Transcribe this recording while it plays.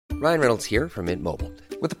Ryan Reynolds here from Mint Mobile.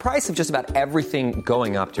 With the price of just about everything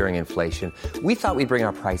going up during inflation, we thought we'd bring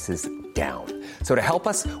our prices down. So to help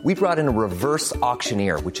us, we brought in a reverse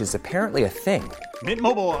auctioneer, which is apparently a thing. Mint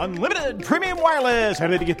Mobile Unlimited Premium Wireless. How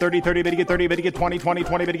to get 30, 30, bit to get 30, bit to get 20, 20,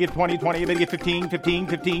 20, bit to get 20, 20, bit to get 15, 15,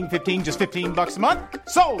 15, 15, just $15 a month?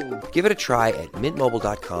 Sold! Give it a try at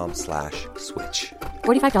mintmobile.com/switch.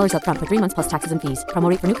 $45 up front for 3 months plus taxes and fees. Promo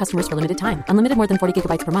rate for new customers for limited time. Unlimited more than 40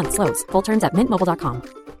 gigabytes per month. Slows full terms at mintmobile.com.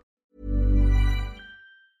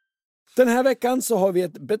 Den här veckan så har vi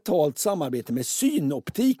ett betalt samarbete med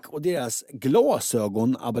Synoptik och deras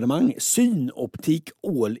glasögonabonnemang Synoptik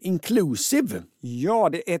All Inclusive. Ja,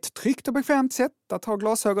 det är ett tryggt och bekvämt sätt att ha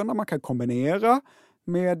glasögon där man kan kombinera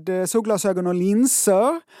med solglasögon och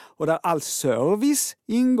linser och där all service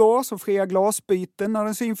ingår som fria glasbyten när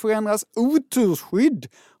din syn förändras, otursskydd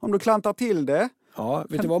om du klantar till det. Ja,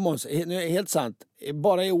 vet du vad Måns? Helt sant.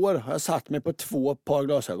 Bara i år har jag satt mig på 2 par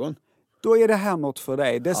glasögon. Då är det här något för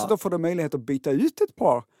dig. Dessutom får du möjlighet att byta ut ett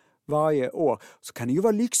par varje år. Så kan det ju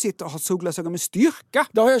vara lyxigt att ha solglasögon med styrka.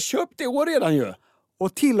 Det har jag köpt i år redan ju.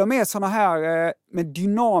 Och till och med såna här med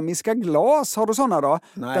dynamiska glas. Har du såna då?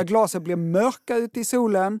 Nej. Där glaset blir mörka ute i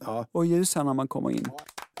solen och ljusa när man kommer in.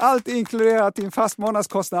 Allt inkluderat i en fast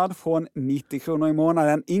månadskostnad från 90 kronor i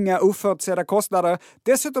månaden. Inga oförutsedda kostnader.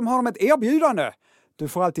 Dessutom har de ett erbjudande. Du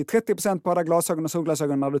får alltid 30% på alla glasögon och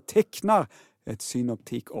solglasögon när du tecknar ett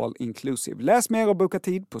Synoptik All Inclusive. Läs mer och boka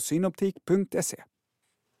tid på synoptik.se.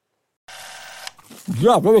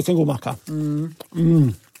 Jävlar vilken god macka.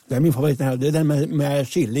 Det är min favorit den här. Det är den med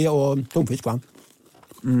chili och tonfisk va?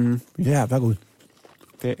 Jävla god.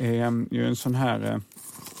 Det är ju en sån här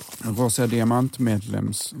Rosa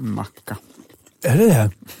Diamant-medlemsmacka. Är det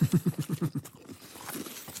det?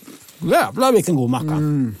 Jävlar vilken god macka.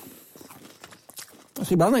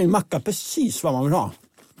 Alltså ibland är en macka precis vad man vill ha.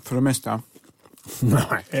 För det mesta.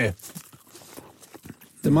 Nej.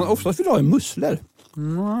 Det man oftast vill ha är musslor.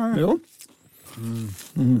 Nej. Jo.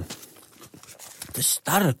 Det är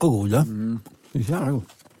stark och god. Det är jävla god.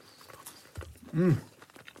 Det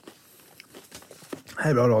här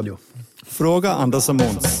är bra radio. Fråga Anders och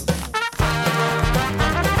Måns.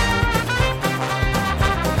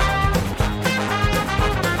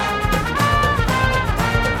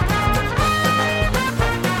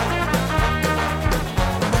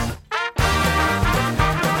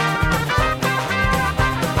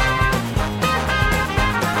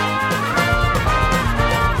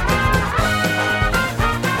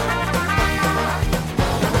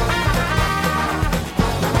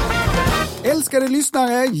 Älskade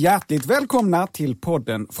lyssnare, hjärtligt välkomna till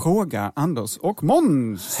podden Fråga Anders och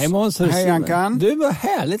Måns. Hej Måns. Hej Ankan. Du var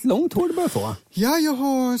härligt långt hår du börjar få. Ja, jag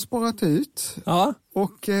har sparat ut. Ja.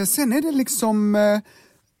 Och sen är det liksom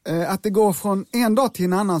att det går från en dag till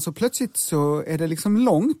en annan så plötsligt så är det liksom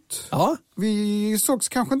långt. Ja. Vi sågs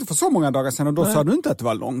kanske inte för så många dagar sedan och då sa du inte att det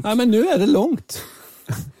var långt. Ja, men nu är det långt.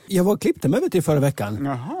 Jag var och klippte mig vet du, förra veckan.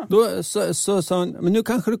 Jaha. Då så sa han, men nu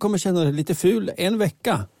kanske du kommer känna dig lite ful en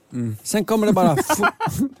vecka. Sen kommer det bara...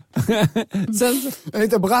 Sen,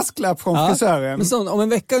 Lite brasklapp från frisören. Men så, om en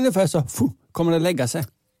vecka ungefär så kommer det lägga sig.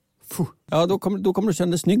 Ja, då kommer du känna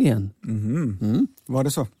dig snygg igen. Var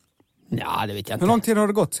det så? Ja, det vet jag inte. Hur lång tid har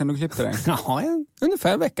det gått sedan du klippte dig? Ja,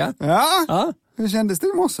 ungefär en vecka. Ja. Hur kändes det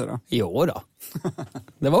i morse då? Jo då.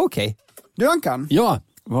 Det var okej. Du Ankan? Ja.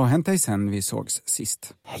 Vad har hänt dig sen vi sågs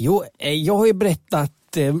sist? Jo, jag har ju berättat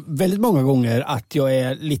väldigt många gånger att jag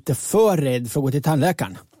är lite för rädd för att gå till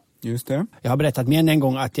tandläkaren. Just det. Jag har berättat mer än en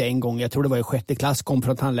gång att jag tror det var i 6:e klass, kom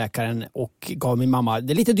från tandläkaren och gav min mamma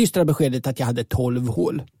det lite dystra beskedet att jag hade 12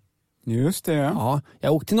 hål. Just det. Ja,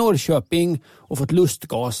 jag åkte till Norrköping och fått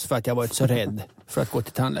lustgas för att jag varit så rädd för att gå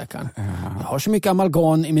till tandläkaren. Jag har så mycket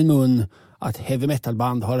amalgam i min mun att heavy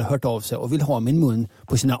metalband har hört av sig och vill ha min mun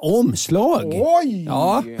på sina omslag. Oj!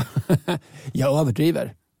 Ja, jag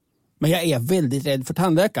överdriver. Men jag är väldigt rädd för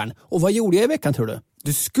tandläkaren. Och vad gjorde jag i veckan tror du?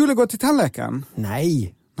 Du skulle gå till tandläkaren?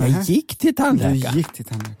 Nej, jag gick till tandläkaren. Du gick till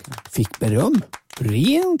tandläkaren. Fick beröm.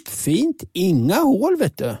 Rent, fint, inga hål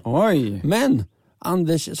vet du. Oj. Men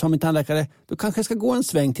Anders sa min tandläkare, du kanske ska gå en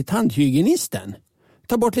sväng till tandhygienisten.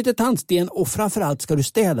 Ta bort lite tandsten och framförallt ska du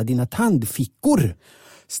städa dina tandfickor.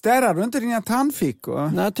 Städar du inte dina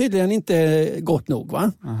tandfickor? Nej, tydligen inte gott nog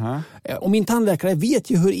va? Och min tandläkare vet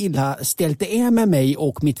ju hur illa ställt det är med mig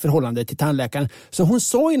och mitt förhållande till tandläkaren. Så hon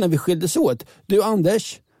sa innan vi skildes åt, du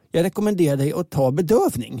Anders, jag rekommenderar dig att ta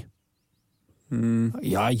bedövning.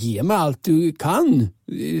 Ja, ge mig allt du kan.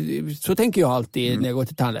 Så tänker jag alltid när jag går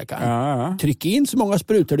till tandläkaren. Tryck in så många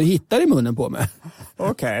sprutor du hittar i munnen på mig.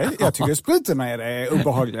 Okej, jag tycker sprutorna är det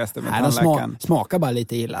obehagligaste med tandläkaren. Smakar bara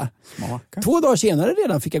lite illa. 2 dagar senare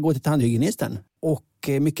redan fick jag gå till tandhygienisten. Och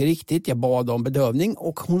mycket riktigt, jag bad om bedövning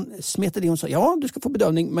och hon smetade in och sa, ja du ska få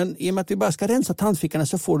bedövning, men i och med att vi bara ska rensa tandfickorna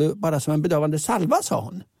så får du bara som en bedövande salva, sa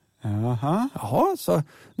hon. Jaha, så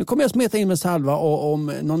nu kommer jag smeta in med salva och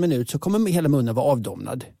om någon minut så kommer hela munnen vara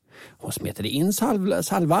avdomnad. Hon smetade in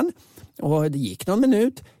salvan och det gick någon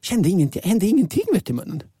minut, hände ingenting vet i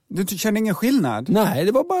munnen. Du kände ingen skillnad? Nej,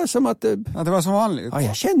 det var bara som att det var som vanligt? Ja,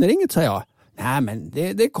 jag känner inget, sa jag. Nej, men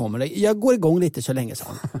det kommer. Jag går igång lite så länge, sa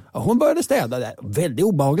hon. Och hon började städa där. Väldigt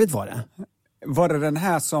obehagligt var det. Var det den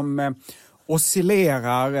här som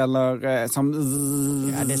oscillerar eller som...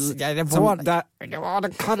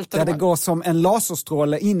 Där det går som en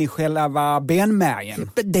laserstråle in i själva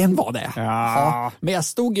benmärgen? Den var det. Ja. Men jag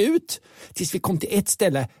stod ut tills vi kom till ett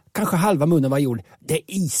ställe. Kanske halva munnen var gjord. Det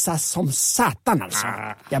isas som satan alltså.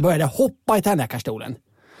 Jag började hoppa i tandläkarstolen.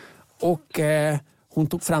 Och... hon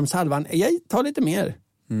tog fram salvan. Jag tar lite mer.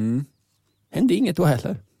 Hände inget då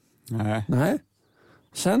heller. Nej.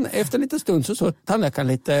 Sen efter lite stund så såg tandläkaren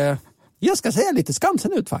lite, jag ska säga lite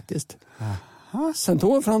skamsen ut faktiskt. Sen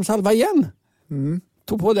tog hon fram salva igen.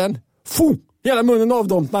 Tog på den. Hela munnen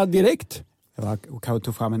avdomnad direkt. Hon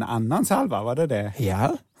tog fram en annan salva, var det?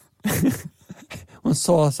 Ja. Hon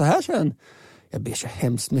sa så här sen. Jag ber så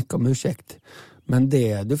hemskt mycket om ursäkt. Men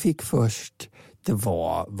det du fick först, det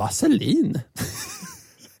var vaselin.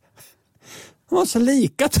 De var så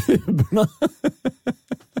lika tuberna.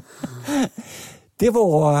 Det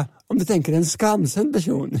var, om du tänker, en skamsen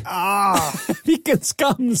person. Vilken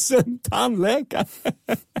skamsen tandläkare.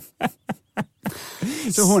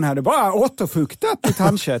 Så hon hade bara återfuktat i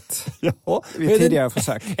tandkött. Ja, vid tidigare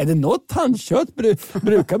försök. Är det något tandkött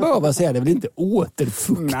brukar behöva säga, det är väl inte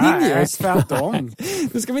återfuktning? Nej, tvärtom.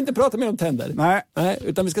 Nu ska vi inte prata mer om tänder. Nej,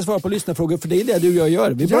 utan vi ska svara på lyssnarfrågor, för det är det du och jag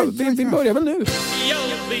gör. Vi börjar väl nu.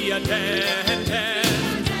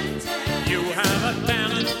 You have a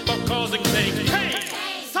talent for causing pain. Hey,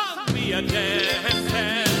 son, be a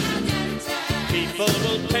dentist. People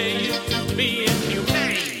will pay you to be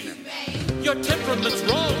inhumane. Your temperament's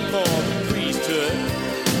wrong for priesthood,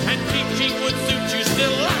 and teaching would suit you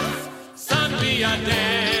still less. Son, be a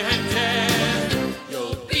dentist.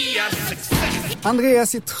 You'll be a success.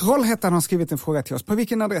 Andreas i Trollhättan har skrivit en fråga till oss. På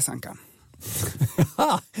vilken adress, Ankan?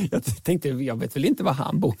 Jag tänkte, jag vet väl inte vad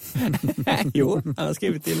han bor. Jo, han har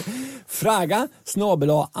skrivit till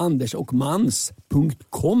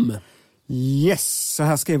fraga@andersochmans.com. Yes, så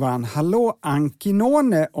här skriver han. Hallå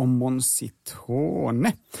Ankinone och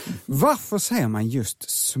Monsitone. Varför säger man just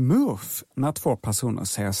smurf när 2 personer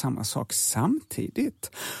säger samma sak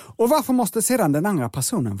samtidigt? Och varför måste sedan den andra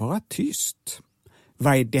personen vara tyst?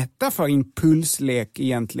 Vad är detta för impulslek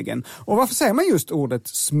egentligen? Och varför säger man just ordet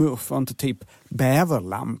smurf och inte typ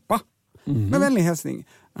bäverlampa? Med vänlig hälsning,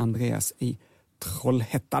 Andreas i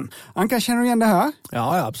Trollhättan. Anka, känner du igen det här?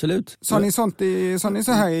 Ja, absolut. Sa ni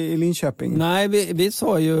så här i Linköping? Nej, vi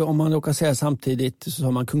sa ju, om man råkar säga samtidigt, så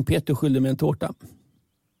sa man kung Peter skyldig med en tårta.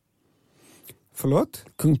 Förlåt?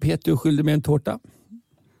 Kung Peter skyldig med en tårta.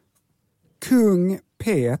 Kung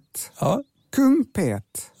Pet? Ja. Kung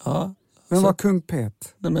Pet? Ja. Vem var kung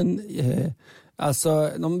Pet? Nej, men...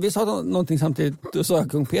 Alltså, om vi sa någonting samtidigt, då sa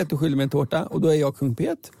jag kung Peter skyldig med en tårta och då är jag kung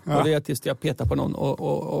Pet. Ja. Och det är tills jag petar på någon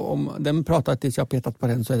och om den pratar tills jag petat på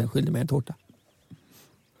den så är den skyldig med en tårta.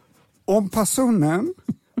 Om personen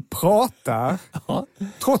pratar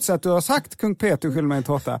trots att du har sagt kung Peter skyldig med en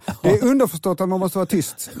tårta, det är underförstått att man måste vara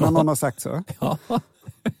tyst när någon har sagt så. Ja.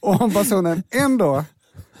 Och om personen ändå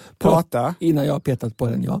pratar innan jag har petat på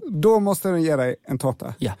den, då måste den ge dig en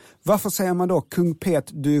tårta. Ja. Varför säger man då kung Pet,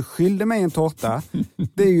 du skyllde mig en tårta?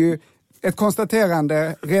 Det är ju ett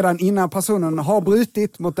konstaterande redan innan personen har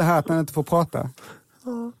brutit mot det här att man inte får prata.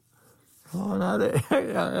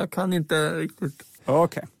 Jag kan inte riktigt.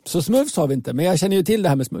 Okay. Så smurf sa vi inte, men jag känner ju till det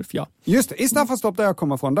här med smurf, ja. Just det, i Staffanstorp där jag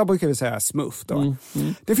kommer från, där brukar vi säga smurf då.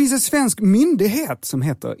 Det finns en svensk myndighet som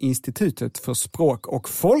heter Institutet för språk och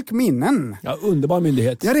folkminnen. Ja, underbar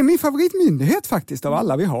myndighet. Ja, det är min favoritmyndighet faktiskt av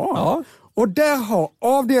alla vi har. Ja. Och där har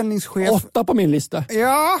avdelningschef... 8 på min lista.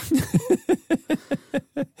 Ja.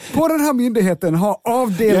 På den här myndigheten har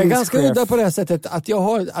avdelningschef... Jag är ganska udda på det här sättet att jag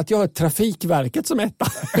har Trafikverket som etta.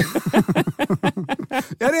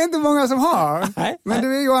 Ja, det är inte många som har. Nej. Men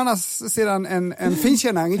du är ju annars sedan en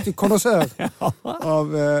finkännare, en riktig konnässör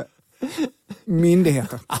av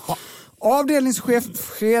myndigheter. Avdelningschef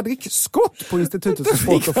Fredrik Skott på Institutet för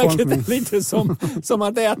sport och forskning. Lite som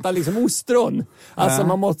att äta liksom ostron. Alltså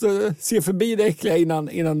man måste se förbi det äckliga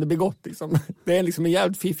innan det blir gott. Liksom. Det är liksom en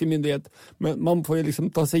jävligt fiffig myndighet. Men man får ju liksom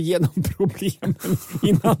ta sig igenom problemen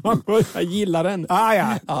innan man börjar gilla den.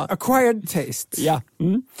 Ja. Acquired taste. Ja.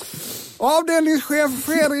 Mm. Avdelningschef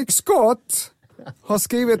Fredrik Skott har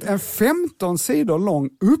skrivit en 15 sidor lång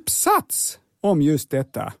uppsats om just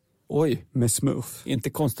detta. Oj, med Smurf. Inte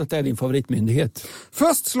konstigt att det är din favoritmyndighet.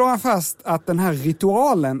 Först slår han fast att den här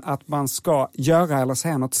ritualen att man ska göra eller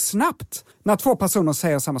säga något snabbt när två personer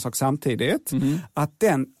säger samma sak samtidigt, att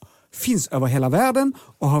den finns över hela världen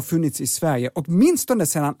och har funnits i Sverige åtminstone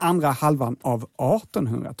sedan andra halvan av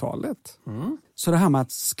 1800-talet. Så det här med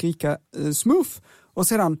att skrika Smurf och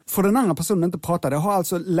sedan får den andra personen inte prata, det har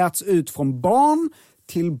alltså lärts ut från barn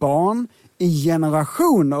till barn i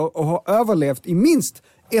generationer och har överlevt i minst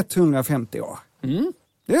 150 år.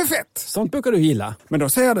 Det är fett. Sånt brukar du gilla. Men då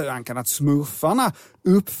säger du, Ankan, att smurfarna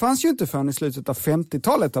uppfanns ju inte förrän i slutet av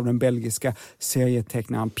 50-talet av den belgiska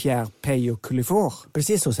serietecknaren Pierre Peyo Cullifort.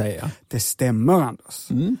 Precis så säger jag. Det stämmer, Anders.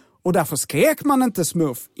 Och därför skrek man inte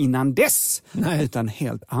smurf innan dess. Nej. Utan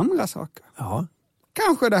helt andra saker. Ja.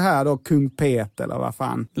 Kanske det här då, Kung Pet eller vad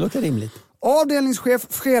fan. Det låter rimligt. Avdelningschef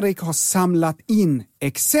Fredrik har samlat in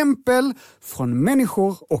exempel från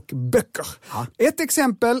människor och böcker. Ja. Ett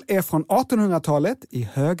exempel är från 1800-talet i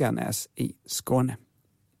Höganäs i Skåne.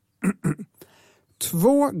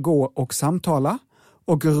 2 går och samtala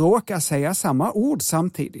och råkar säga samma ord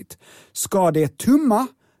samtidigt. Ska det tumma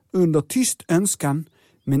under tyst önskan,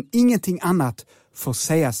 men ingenting annat får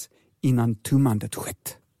sägas innan tummandet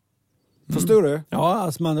skett. Förstår du? Ja,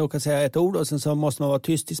 alltså man råkar säga ett ord och sen så måste man vara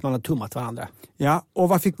tyst tills man har tummat varandra. Ja, och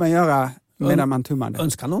vad fick man göra medan man tummade?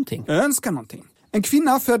 Önska någonting. Önska någonting. En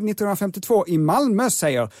kvinna född 1952 i Malmö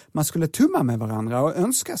säger man skulle tumma med varandra och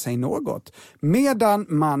önska sig något. Medan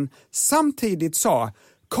man samtidigt sa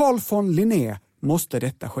Carl von Linné måste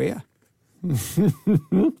detta ske.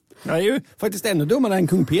 Det är ju faktiskt ännu dummare än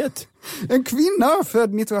Kung Pet. En kvinna född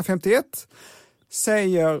 1951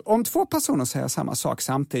 säger, om 2 personer säger samma sak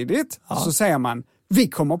samtidigt, så säger man, vi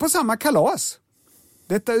kommer på samma kalas.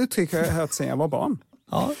 Detta uttryck har jag hört sedan jag var barn.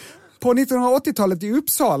 Ja. På 1980-talet i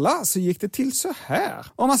Uppsala så gick det till så här.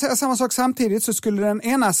 Om man säger samma sak samtidigt så skulle den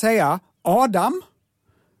ena säga Adam,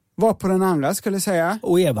 varpå den andra skulle säga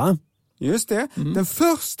och Eva. Just det. Den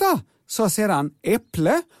första sa sedan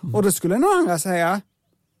äpple och då skulle den andra säga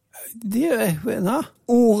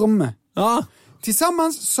orm. Ja.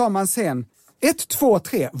 Tillsammans sa man sen 1, 2,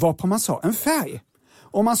 3 varpå man sa en färg.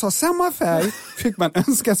 Om man sa samma färg fick man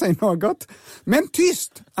önska sig något. Men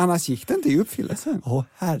tyst, annars gick det inte i uppfyllelsen.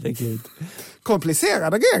 Herregud.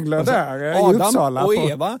 Komplicerade regler alltså, där Adam i Uppsala. Och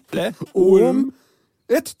Eva. Orm.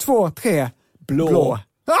 1, 2, 3 blå.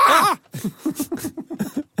 Ah!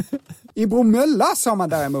 I Bromölla sa man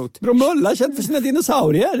däremot. Bromölla känt för sina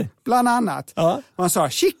dinosaurier. Bland annat. Ja. Man sa,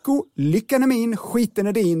 Chico, lyckan är min, skiten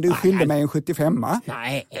är din, du skyllde mig en 75.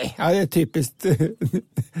 Nej, ja, det är typiskt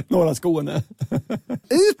norra Skåne.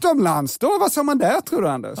 Utomlands då, vad sa man där tror du,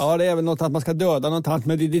 Anders? Ja, det är väl något att man ska döda något annat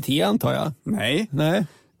med DDT antar jag. Nej. Nej.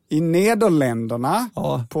 I Nederländerna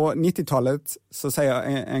på 90-talet så säger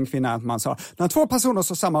en kvinna att man sa, när 2 personer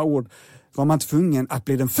sa samma ord var man tvungen att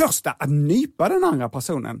bli den första att nypa den andra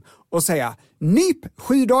personen och säga, nyp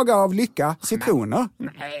 7 dagar av lycka, citroner.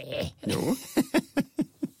 Nej. Jo.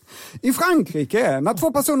 I Frankrike, när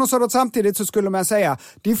 2 personer sa det samtidigt så skulle man säga,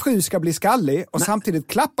 din fru ska bli skallig och samtidigt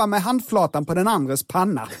klappa med handflatan på den andres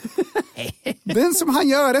panna. Den som han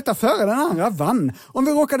göra detta före den andra vann. Om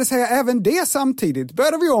vi råkade säga även det samtidigt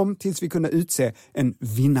började vi om tills vi kunde utse en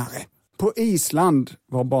vinnare. På Island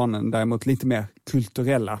var barnen däremot lite mer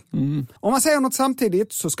kulturella. Om man säger något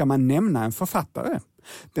samtidigt så ska man nämna en författare.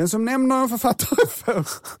 Den som nämner en författare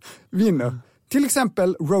först vinner. Till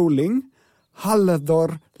exempel Rowling,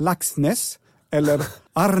 Halldor Laxness eller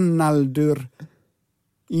Arnaldur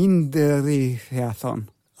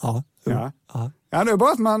Indriðason. Ja, det är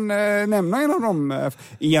bara att man nämner en av dem.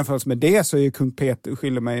 I jämförelse med det så är Kung Pet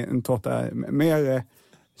skyller mig en tårta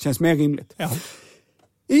känns mer rimligt. Ja.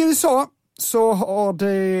 I USA så har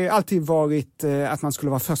det alltid varit att man skulle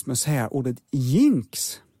vara först med att säga ordet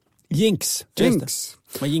jinx. Jinx.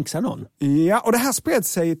 Man jinxar någon. Ja, och det här spred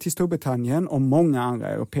sig till Storbritannien och många andra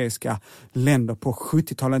europeiska länder på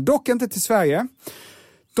 70-talet. Dock inte till Sverige.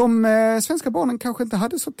 De svenska barnen kanske inte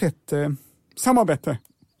hade så tätt samarbete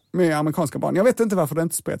med amerikanska barn. Jag vet inte varför det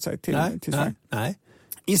inte spred sig till Sverige. Nej.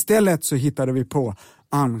 Istället så hittade vi på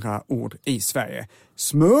andra ord i Sverige.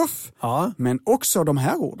 Smurf, men också de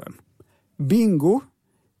här orden. Bingo,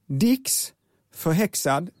 Dix,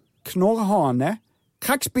 förhäxad, knorrhane,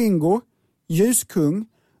 kraxbingo, ljuskung,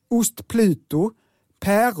 ost Pluto,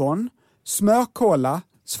 päron, smörkolla,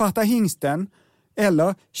 svarta hingsten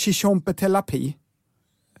eller chichompetelapi.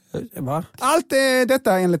 Va? Allt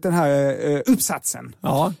detta enligt den här uppsatsen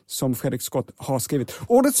som Fredrik Scott har skrivit.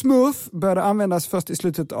 Ordet smurf började användas först i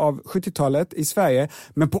slutet av 70-talet i Sverige,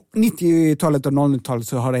 men på 90-talet och 00-talet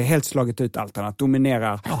så har det helt slagit ut allt annat,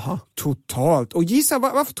 dominerar totalt. Och gissa,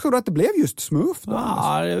 varför tror du att det blev just smurf då?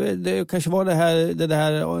 Ja, det kanske var det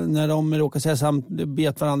där när de råkade säga samt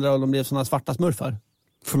bet varandra och de blev såna svarta smurfar.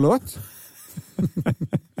 Förlåt?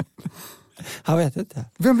 Jag vet inte.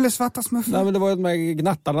 Vem blev svarta smurfar? Nej, men det var de här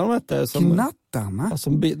gnattarna de hette. Gnattarna?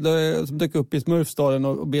 Som dök upp i smurfstaden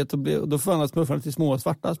och bet och då förvandlades smurfarna till små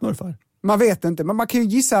svarta smurfar. Man vet inte, men man kan ju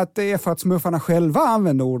gissa att det är för att smurfarna själva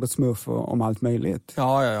använder ordet smurf om allt möjligt.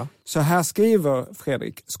 Ja. Så här skriver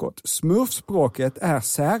Fredrik Scott. Smurfspråket är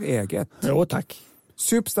säreget. Jo, tack.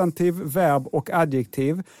 Substantiv, verb och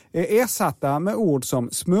adjektiv är ersatta med ord som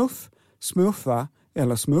smurf, smurfa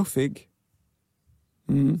eller smurfig.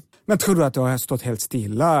 Men tror du att det har stått helt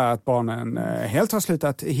stilla, att barnen helt har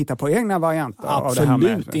slutat hitta på egna varianter av det här?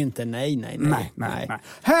 Absolut inte, nej.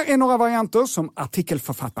 Här är några varianter som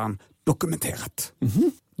artikelförfattaren dokumenterat.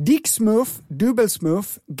 Dicksmurf,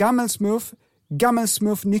 dubbelsmurf, gammelsmurf,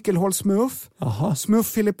 gammelsmurf, nyckelhålsmurf, smurf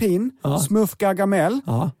filippin, smurf gargamel,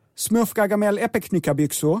 smurf gargamel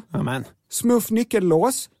epeknyckarbyxor, smurf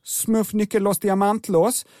nyckellås, smurf nyckellås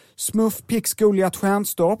diamantlås, smurf pix Goliat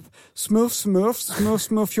stjärnstorp,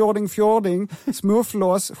 smurf fjording,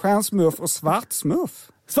 smurflås, stjärnsmurf och svartsmurf.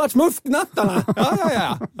 Svartsmurfgnattarna!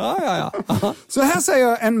 Ja. Så här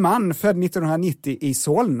säger en man född 1990 i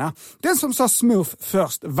Solna. Den som sa smurf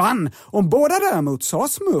först vann. Om båda däremot sa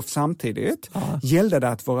smurf samtidigt gällde det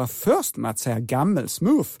att vara först med att säga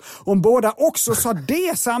gammelsmurf. Om båda också sa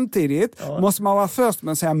det samtidigt måste man vara först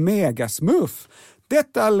med att säga megasmurf.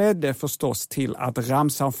 Detta ledde förstås till att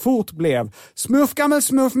ramsan fort blev smurf,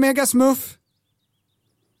 gammelsmurf, megasmurf.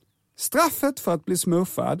 Straffet för att bli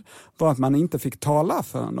smurfad var att man inte fick tala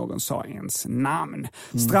för någon sa ens namn.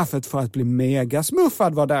 Straffet för att bli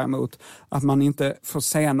megasmurfad var däremot att man inte får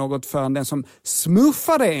säga något förrän den som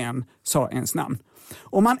smurfade en sa ens namn.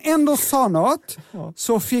 Om man ändå sa något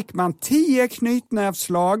så fick man 10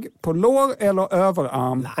 knytnävslag på lår eller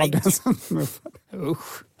överarm av den som smurfade.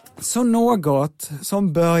 Usch. Så något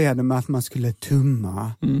som började med att man skulle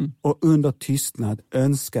tumma och under tystnad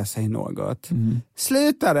önska sig något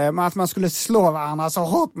slutade med att man skulle slå varandra så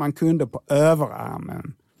hårt man kunde på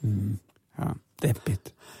överarmen. Ja.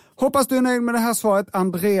 Deppigt. Hoppas du är nöjd med det här svaret,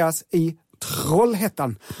 Andreas i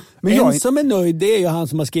Trollhättan. Men som är nöjd, det är ju han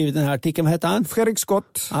som har skrivit den här artikeln. Vad heter han? Fredrik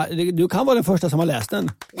Scott. Ja, du kan vara den första som har läst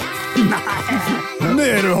den.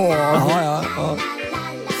 Nej, du har. Ja.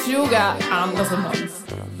 Fråga Anders och Måns.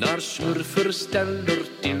 När smurfer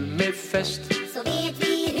ställer till med fest Så vet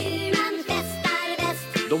vi hur man festar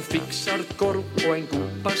bäst. de fixar korv och en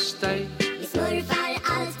god pastej. Vi smurfar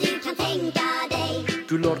allt du kan tänka dig.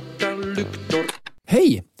 Kulortar, lyktor.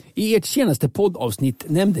 Hej! I ert senaste poddavsnitt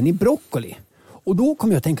nämnde ni broccoli. Och då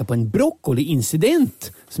kom jag att tänka på en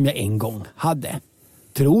broccoli-incident som jag en gång hade.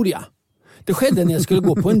 Tror jag. Det skedde när jag skulle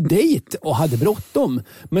gå på en dejt och hade bråttom.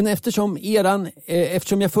 Men eftersom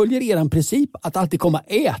jag följer eran princip att alltid komma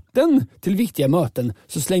äten till viktiga möten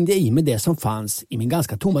så slängde jag i mig det som fanns i min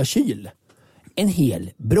ganska tomma kyl. En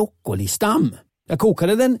hel broccolistam. Jag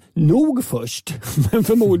kokade den nog först, men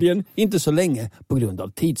förmodligen inte så länge på grund av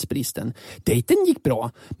tidsbristen. Dejten gick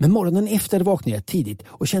bra, men morgonen efter vaknade jag tidigt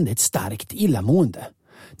och kände ett starkt illamående.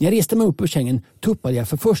 När jag reste mig upp ur sängen tuppade jag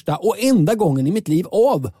för första och enda gången i mitt liv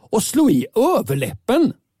av och slog i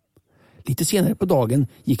överläppen. Lite senare på dagen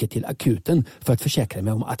gick jag till akuten för att försäkra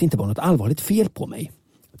mig om att det inte var något allvarligt fel på mig.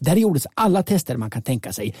 Där gjordes alla tester man kan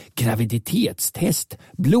tänka sig. Graviditetstest,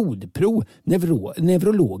 blodprov,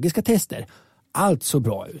 neurologiska tester. Allt så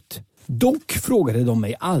bra ut. Dock frågade de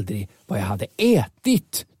mig aldrig vad jag hade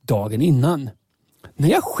ätit dagen innan. När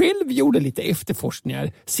jag själv gjorde lite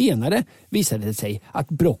efterforskningar senare visade det sig att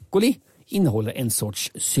broccoli innehåller en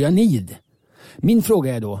sorts cyanid. Min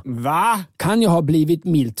fråga är då, kan jag ha blivit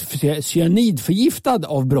milt cyanidförgiftad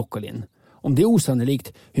av broccolin? Om det är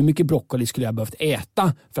osannolikt, hur mycket broccoli skulle jag behövt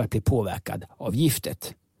äta för att bli påverkad av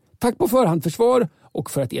giftet? Tack på förhand för svar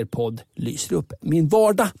och för att er podd lyser upp min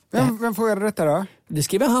vardag. Vem frågade detta då? Det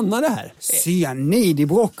skriver Hanna det här. Cyanid i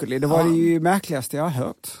broccoli, det var det ju märkligaste jag har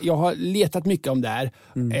hört. Jag har letat mycket om det här.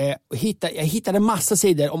 Jag hittade massa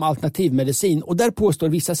sidor om alternativmedicin och där påstår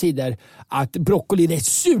vissa sidor att broccoli är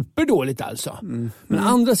superdåligt alltså. Men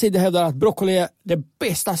andra sidor hävdar att broccoli är det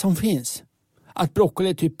bästa som finns. Att broccoli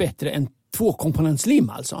är typ bättre än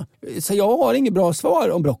 2-komponentslim alltså. Så jag har inget bra svar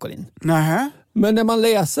om broccolin. Nähä. Men när man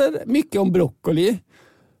läser mycket om broccoli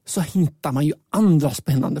så hittar man ju andra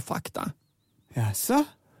spännande fakta. Jaså?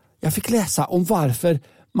 Jag fick läsa om varför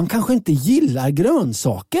man kanske inte gillar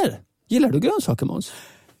grönsaker. Gillar du grönsaker, Måns?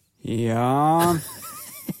 Ja.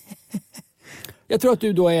 Jag tror att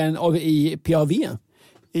du då är en av i PAV.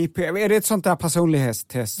 Är det ett sånt där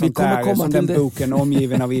personlighetstest? Vi kommer där, komma som till den det. boken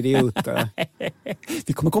Omgiven av idioter.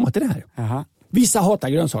 Vi kommer komma till det här. Jaha. Vissa hatar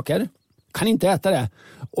grönsaker. Kan inte äta det.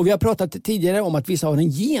 Och vi har pratat tidigare om att vissa har en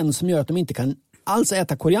gen som gör att de inte kan alls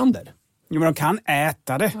äta koriander. Jo, men de kan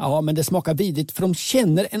äta det. Ja, men det smakar vidrigt för de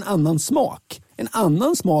känner en annan smak. En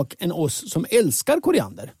annan smak än oss som älskar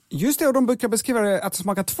koriander. Just det, och de brukar beskriva det att det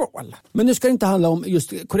smakar tvål. Men nu ska det inte handla om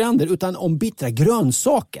just koriander utan om bittra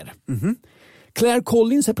grönsaker. Claire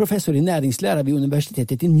Collins är professor i näringslära vid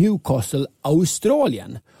universitetet i Newcastle,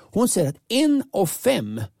 Australien. Hon säger att 1 av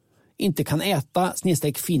 5 inte kan äta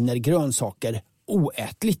finner grönsaker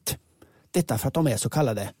oätligt. Detta för att de är så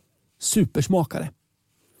kallade supersmakare.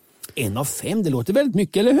 1 av 5, det låter väldigt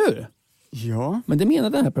mycket, eller hur? Ja. Men det menar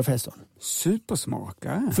den här professorn.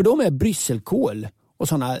 Supersmakare. För de är brysselkål och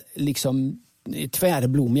sådana liksom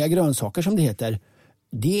tvärblommiga grönsaker som det heter.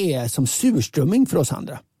 Det är som surströmming för oss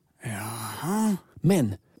andra. Jaha.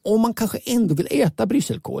 Men om man kanske ändå vill äta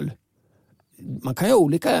brysselkål, man kan ju ha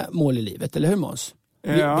olika mål i livet, eller hur, Måns?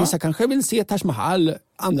 Ja. Vissa kanske vill se Taj Mahal,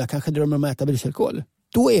 andra kanske drömmer om att äta brysselkål.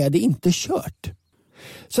 Då är det inte kört.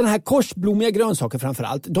 Sådana här korsblommiga grönsaker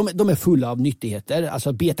framförallt, de är fulla av nyttigheter.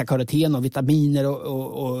 Alltså betakaroten och vitaminer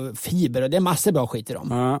och fiber och det är massor bra skit i dem.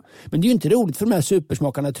 Ja. Men det är ju inte roligt för de här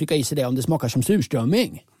supersmakarna att trycka i sig det om det smakar som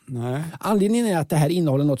surströmming. Nej. Anledningen är att det här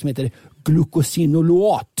innehåller något som heter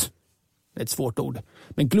glucosinolaat. Det är ett svårt ord.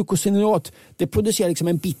 Men glucosinolaat, det producerar liksom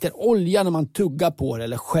en bitter olja när man tuggar på det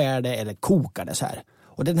eller skär det eller kokar det så här.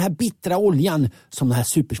 Och det är den här bittra oljan som de här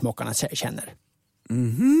supersmakarna känner.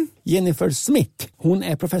 Jennifer Smith, hon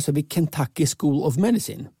är professor vid Kentucky School of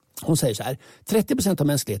Medicine. Hon säger så här, 30% av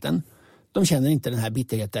mänskligheten, de känner inte den här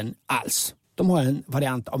bitterheten alls. De har en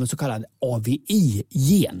variant av en så kallad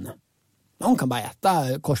AVI-gen. De kan bara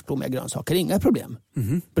äta korsblommiga grönsaker, inga problem.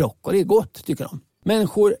 Broccoli är gott, tycker de.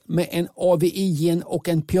 Människor med en AVI-gen och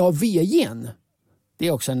en PAV-gen, det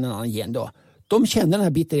är också en annan gen då, de känner den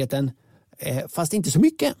här bitterheten fast inte så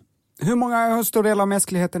mycket. Hur stor del av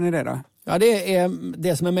mänskligheten är det då? Ja, det är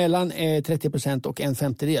det som är mellan 30% och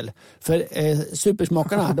 1/50. För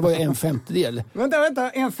supersmakarna, det var ju 1/50. Vänta,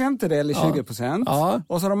 1/50 är 20%. Ja.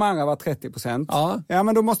 Och så de andra var 30%. Ja. Ja,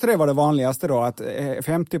 men då måste det vara det vanligaste då, att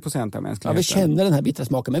 50% av mänskligheten. Ja, vi känner den här bittra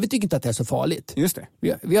smaken, men vi tycker inte att det är så farligt. Just det.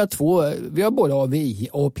 Vi har både AVI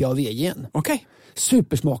och PAV-gen. Okej.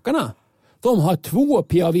 Supersmakarna, de har 2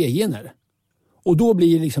 PAV-gener. Och då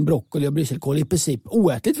blir liksom broccoli och brysselkål i princip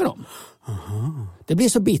oätligt för dem. Aha. Det blir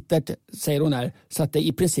så bittert, säger hon här, så att det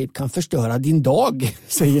i princip kan förstöra din dag,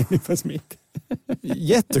 säger Jennifer Smith.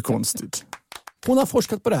 Jättekonstigt. Hon har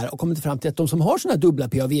forskat på det här och kommit fram till att de som har såna här dubbla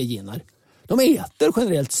PAV-gener, de äter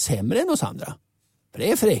generellt sämre än oss andra. För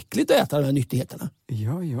det är för äckligt att äta de här nyttigheterna.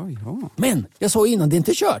 Ja. Men jag sa innan, det är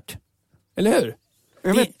inte kört. Eller hur?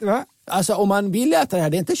 Jag vet, va? Alltså om man vill äta det här,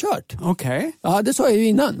 det är inte kört. Okej. Ja, det sa jag ju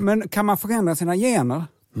innan. Men kan man förändra sina gener?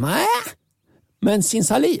 Nej, men sin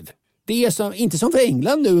saliv. Det är inte som för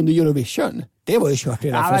England nu under Eurovision. Det var ju kört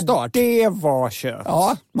redan från start. Det var kört.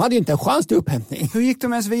 Ja, man hade ju inte en chans till upphämtning. Hur gick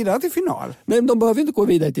de ens vidare till final? Men de behöver inte gå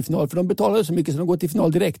vidare till final för de betalade så mycket så de går till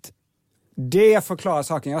final direkt. Det förklarar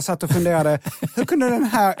saken. Jag satt och funderade, hur kunde den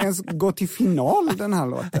här ens gå till final, den här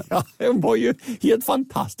låten? Ja, den var ju helt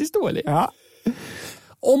fantastiskt dålig. Ja.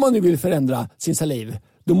 Om man nu vill förändra sin saliv,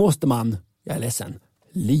 då måste man, jag är ledsen,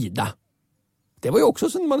 lida. Det var ju också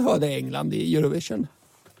som man hörde i England i Eurovision.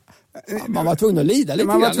 Man var tvungen att lida lite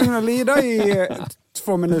grann. Man var tvungen att lida i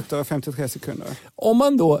 2 minuter och 53 sekunder. Om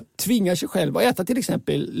man då tvingar sig själv att äta till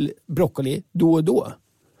exempel broccoli då och då,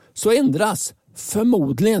 så ändras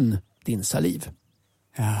förmodligen din saliv.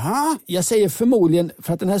 Jaha. Jag säger förmodligen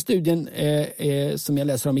för att den här studien som jag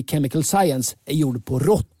läser om i Chemical Science är gjord på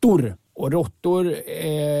råttor. Och råttor,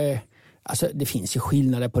 alltså det finns ju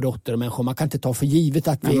skillnader på råttor och människor. Man kan inte ta för givet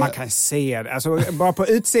att men man kan se det. Alltså, bara på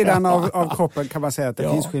utsidan av kroppen kan man säga att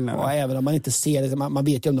det finns skillnader. Ja, även om man inte ser det. Man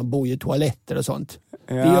vet ju om de bor i toaletter och sånt.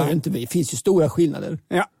 Ja. Det gör ju inte vi. Det finns ju stora skillnader.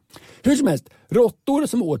 Ja. Hur som helst, råttor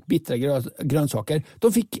som åt bittra grönsaker,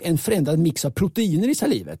 de fick en förändrad mix av proteiner i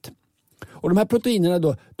salivet. Och de här proteinerna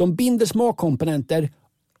då, de binder smakkomponenter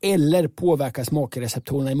eller påverkar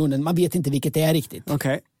smakreceptorerna i munnen. Man vet inte vilket det är riktigt.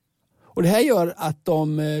 Okej. Och det här gör att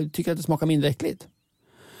de tycker att det smakar mindre äckligt.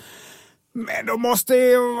 Men då måste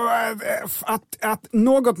ju att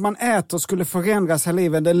något man äter skulle förändras i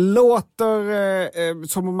livet. Det låter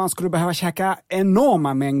som om man skulle behöva käka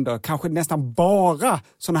enorma mängder. Kanske nästan bara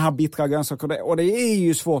såna här bittra grönsaker. Och det är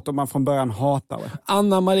ju svårt om man från början hatar det.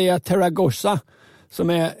 Anna Maria Terragosa, som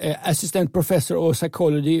är assistant professor och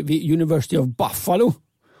psychology vid University of Buffalo.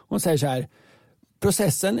 Hon säger så här: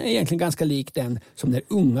 processen är egentligen ganska lik den som när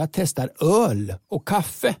unga testar öl och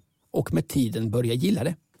kaffe och med tiden börjar gilla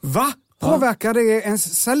det. Va? Påverkar det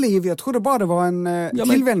ens saliv? Jag trodde bara det var en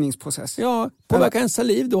tillvänjningsprocess. Ja, påverkar ens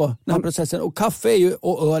saliv då, den här processen. Och kaffe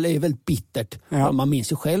och öl är ju väldigt bittert. Ja. Man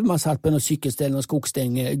minns ju själv, man satt på någon cykelställ och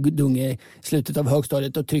skogsdunge i slutet av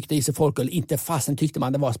högstadiet och tryckte i sig folköl. Inte fasen tyckte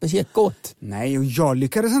man det var speciellt gott. Nej, och jag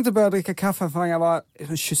lyckades inte börja dricka kaffe förrän jag var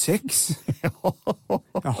 26.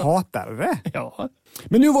 Jag hatade det. Ja.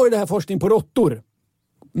 Men nu var ju det här forskning på råttor.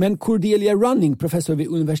 Men Cordelia Running, professor vid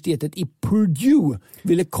universitetet i Purdue,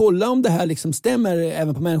 ville kolla om det här liksom stämmer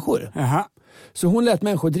även på människor. Aha. Så hon lät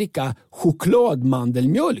människor dricka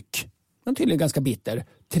chokladmandelmjölk. Den är tydligen ganska bitter.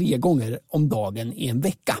 3 gånger om dagen i en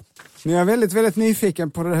vecka. Nu är jag väldigt, väldigt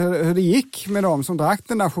nyfiken på hur det gick med dem som drack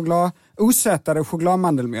den där osötade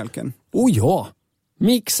chokladmandelmjölken. Oh ja!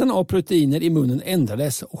 Mixen av proteiner i munnen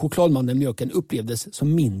ändrades och chokladmandelmjölken upplevdes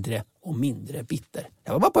som mindre och mindre bitter.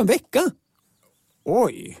 Det var bara på en vecka.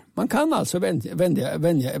 Oj! Man kan alltså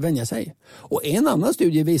vänja sig. Och en annan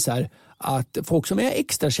studie visar att folk som är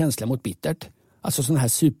extra känsliga mot bittert, alltså sådana här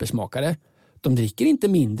supersmakare, de dricker inte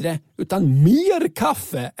mindre utan mer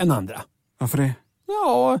kaffe än andra. Varför det?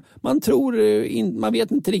 Ja, man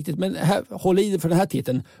vet inte riktigt, men håll i det för den här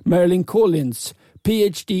titeln. Marilyn Collins,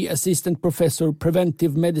 PhD Assistant Professor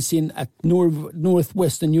Preventive Medicine at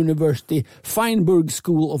Northwestern University Feinberg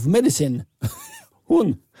School of Medicine.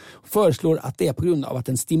 Hon föreslår att det är på grund av att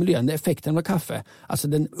den stimulerande effekten av kaffe, alltså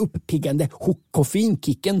den uppiggande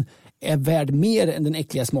koffeinkicken, är värd mer än den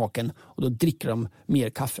äckliga smaken, och då dricker de mer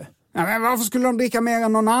kaffe. Ja, men varför skulle de dricka mer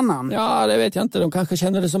än någon annan? Ja, det vet jag inte. De kanske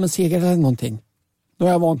känner det som en seger eller någonting. Då är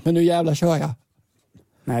jag vant, men nu jävla kör jag.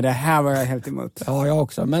 Nej, det här var jag helt emot. Ja, jag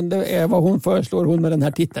också. Men det är vad hon föreslår, hon med den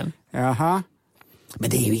här titeln. Jaha. Men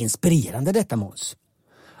det är ju inspirerande detta, Måns.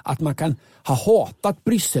 Att man kan ha hatat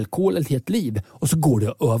brysselkål ett helt liv och så går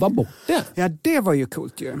det att öva bort det. Ja, det var ju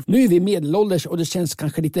coolt ju. Nu är vi medelålders och det känns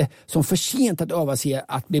kanske lite som för sent att öva sig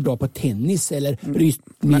att bli bra på tennis eller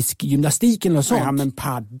rytmisk gymnastik eller något sånt. Ja, men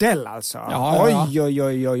paddel alltså. Ja.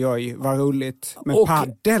 Oj, vad roligt. Men och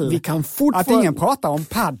paddel. Vi kan fortfarande... Att ingen pratar om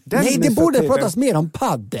paddel. Nej, det borde pratas mer om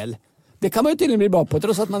paddel. Det kan man ju tydligen bli bra på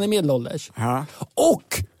trots att man är medelålders. Ja.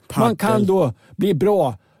 Och man kan då bli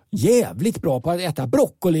jävligt bra på att äta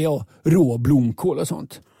broccoli och rå blomkål och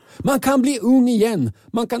sånt. Man kan bli ung igen.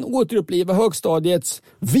 Man kan återuppliva högstadiets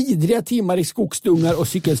vidriga timmar i skogsdungar och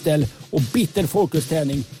cykelställ och bitter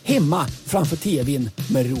folkölsträning hemma framför tvn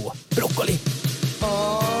med rå broccoli.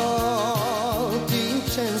 Allting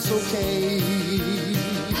känns okej.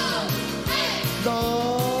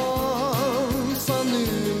 Dansa nu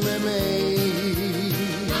med mig.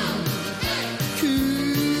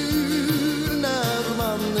 Kul när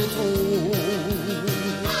man är två.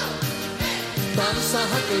 Dansa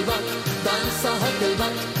hackelback.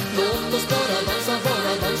 Låt oss bara dansa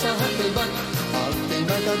hackelback. Allting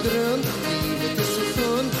verkar grönt, livet är så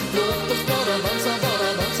skönt. Låt oss bara dansa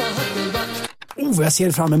hackelback. Jag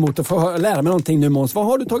ser fram emot att få lära mig någonting nu, Måns. Vad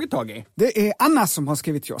har du tagit tag i? Det är Anna som har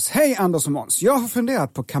skrivit till oss. Hej Anders och Måns. Jag har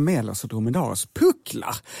funderat på kamelers och dromedarers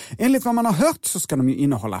pucklar. Enligt vad man har hört så ska de ju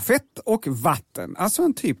innehålla fett och vatten. Alltså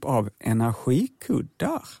en typ av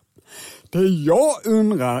energikuddar. Det jag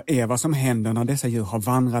undrar är vad som händer när dessa djur har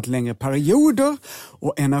vandrat längre perioder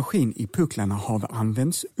och energin i pucklarna har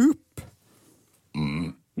använts upp.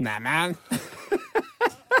 Nämen.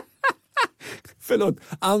 Förlåt,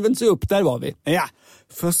 används upp, där var vi. Ja,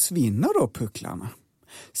 försvinner då pucklarna?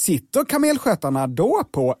 Sitter kamelskötarna då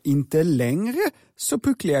på inte längre så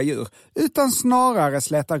puckliga djur utan snarare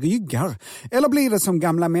släta ryggar? Eller blir det som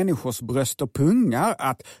gamla människors bröst och pungar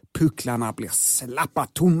att pucklarna blir slappa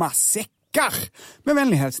tomma säckar? Med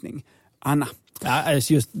vänlig hälsning, Anna. Ja,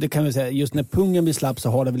 det kan vi säga. Just när pungen blir slapp så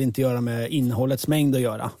har det väl inte att göra med innehållets mängd att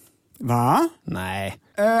göra. Va? Nej.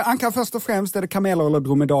 Anka, först och främst är det kameler eller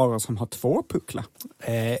dromedarer som har 2 pucklar.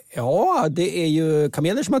 Ja, det är ju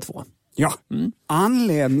kameler som har 2. Ja,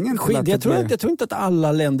 anledningen till att jag tror inte att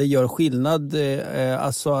alla länder gör skillnad.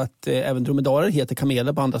 Alltså att även dromedarer heter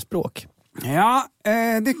kameler på andra språk. Ja,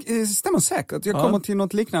 det stämmer säkert. Jag kommer till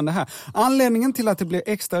något liknande här. Anledningen till att det blir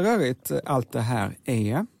extra rörigt allt det här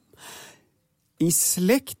är... I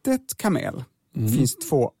släktet kamel finns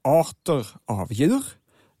 2 arter av djur.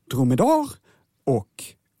 Dromedar och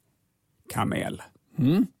kamel.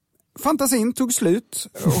 Fantasin tog slut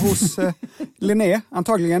hos Linné,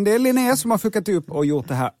 antagligen. Det är Linné som har fuckat upp och gjort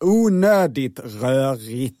det här onödigt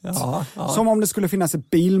rörigt. Ja. Som om det skulle finnas ett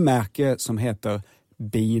bilmärke som heter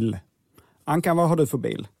Bil. Ankan, vad har du för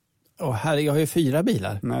bil? Herre, jag har ju 4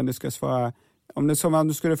 bilar. Nej, du ska svara. Om det är som om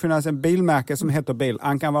det skulle finnas en bilmärke som heter Bil.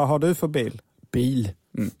 Ankan, vad har du för bil? Bil.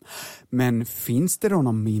 Men finns det då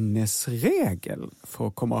någon minnesregel för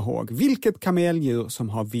att komma ihåg vilket kameldjur som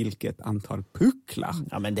har vilket antal pucklar?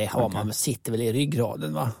 Ja, men det har man sitter väl i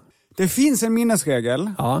ryggraden, va? Det finns en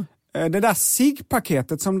minnesregel. Ja. Det där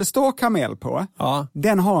SIG-paketet som det står kamel på,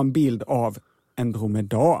 den har en bild av en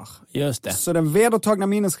dromedar. Just det. Så den vedertagna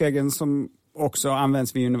minnesregeln som också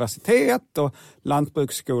används vid universitet och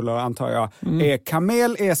lantbruksskolor, antar jag, är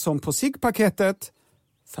kamel är som på SIG-paketet,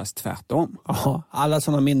 fast tvärtom. Ja, alla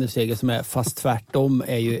sådana minnesregler som är fast tvärtom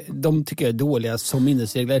är ju, de tycker jag är dåliga som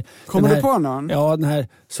minnesregler. Kommer du på någon? Ja, den här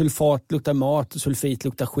sulfat luktar mat, sulfit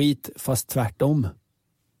luktar skit, fast tvärtom.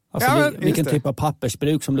 Alltså vilken typ av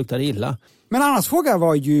pappersbruk som luktar illa. Men annars fråga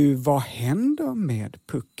var ju, vad händer med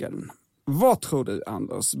puckeln? Vad tror du,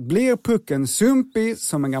 Anders? Blir puckeln sumpig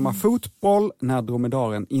som en gammal fotboll när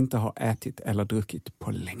dromedaren inte har ätit eller druckit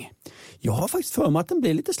på länge? Jag har faktiskt för mig att den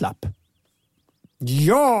blir lite slapp.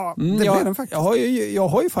 Ja, det blir den faktiskt. Jag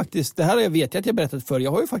har ju faktiskt, det här vet jag att jag berättat för,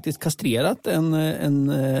 jag har ju faktiskt kastrerat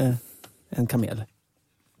en kamel.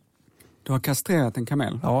 Du har kastrerat en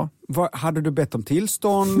kamel? Ja. Hade du bett om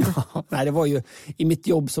tillstånd? Nej, det var ju i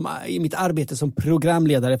mitt arbete som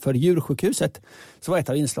programledare för djursjukhuset, så var ett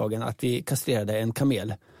av inslagen att vi kastrerade en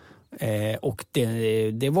kamel. Och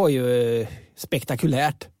det var ju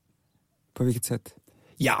spektakulärt. På vilket sätt?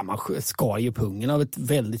 Ja, man skar ju pungen av ett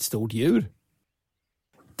väldigt stort djur.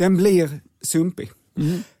 Den blir sumpig.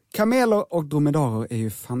 Kameler och dromedarer är ju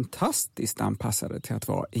fantastiskt anpassade till att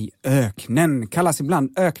vara i öknen. Kallas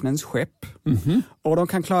ibland öknens skepp. Och de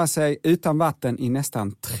kan klara sig utan vatten i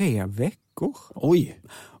nästan 3 veckor. Oj!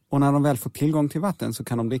 Och när de väl får tillgång till vatten så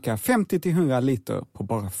kan de dricka 50-100 liter på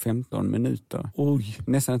bara 15 minuter. Oj!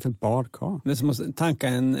 Nästan ett badkar. Det är som att tanka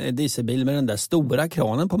en dieselbil med den där stora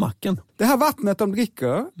kranen på macken. Det här vattnet de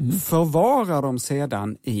dricker förvarar de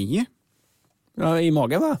sedan i... Ja, i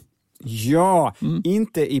magen, va? Ja,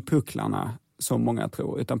 inte i pucklarna som många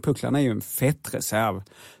tror, utan pucklarna är ju en fettreserv.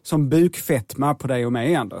 Som bukfetma på dig och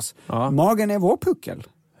mig, Anders. Ja. Magen är vår puckel,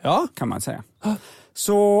 kan man säga.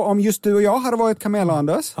 Så om just du och jag hade varit kameler,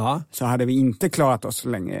 Anders, så hade vi inte klarat oss så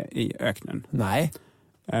länge i öknen. Nej.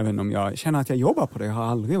 Även om jag känner att jag jobbar på det. Jag har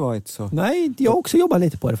aldrig varit så... Nej, jag har också jobbat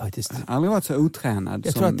lite på det faktiskt. Jag har aldrig varit så otränad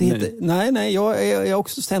jag som tror att det nu. Nej, jag är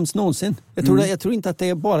också sämst någonsin. Jag tror inte att det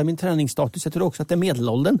är bara min träningsstatus. Jag tror också att det är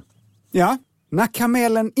medelåldern. Ja, när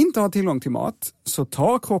kamelen inte har tillgång till mat så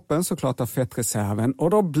tar kroppen såklart av fettreserven och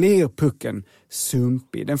då blir pucken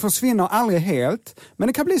sumpig. Den försvinner aldrig helt, men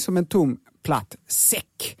det kan bli som en tom platt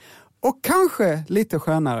säck. Och kanske lite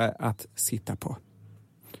skönare att sitta på.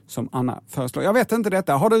 Som Anna föreslår. Jag vet inte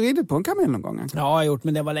detta. Har du ridit på en kamel någon gång? Ja, jag har gjort,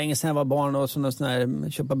 men det var länge sedan jag var barn och sån här,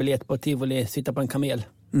 köpa biljett på tivoli, sitta på en kamel.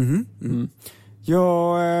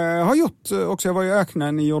 Jag har gjort också, jag var i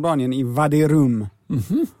öknen i Jordanien i Wadi Rum.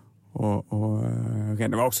 Och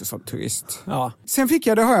det var också som turist. Ja. Sen fick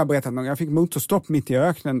jag, det har jag berättat någon, jag fick motorstopp mitt i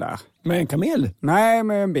öknen där. Med en kamel? Nej,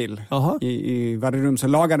 med en bil. I Wadi Rum så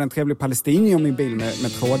lagade en trevlig palestinier min bil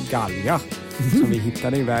med trådgalgar. Som vi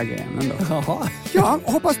hittade i vägrenen då. Ja,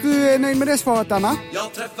 hoppas du är nöjd med det svaret, Anna.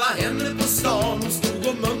 Jag träffade henne på stan, hon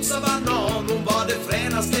stod och mumsade banan. Hon var det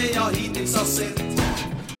fränaste jag hittills har sett.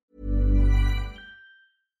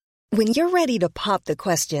 When you're ready to pop the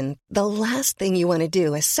question, the last thing you want to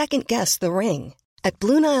do is second-guess the ring. At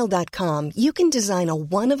BlueNile.com, you can design a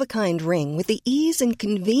one-of-a-kind ring with the ease and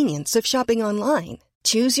convenience of shopping online.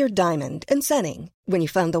 Choose your diamond and setting. When you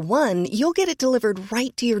find the one, you'll get it delivered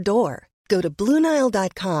right to your door. Go to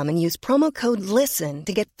BlueNile.com and use promo code LISTEN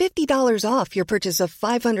to get $50 off your purchase of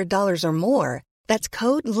 $500 or more. That's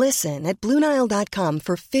code LISTEN at BlueNile.com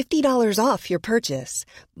for $50 off your purchase.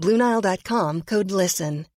 BlueNile.com, code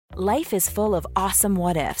LISTEN. Life is full of awesome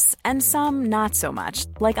what-ifs, and some not so much,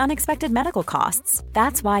 like unexpected medical costs.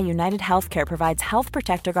 That's why United Healthcare provides Health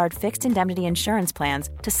Protector Guard fixed indemnity insurance plans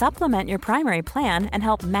to supplement your primary plan and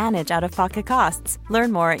help manage out-of-pocket costs.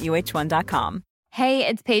 Learn more at uh1.com. Hey,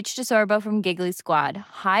 it's Paige DeSorbo from Giggly Squad.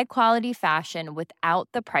 High quality fashion without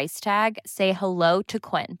the price tag. Say hello to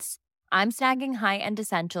Quince. I'm snagging high-end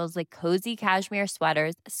essentials like cozy cashmere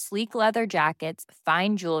sweaters, sleek leather jackets,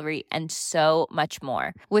 fine jewelry, and so much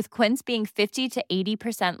more. With Quince being 50 to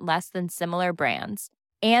 80% less than similar brands.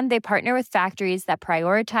 And they partner with factories that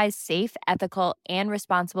prioritize safe, ethical, and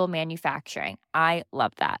responsible manufacturing. I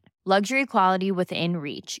love that. Luxury quality within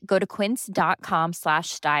reach. Go to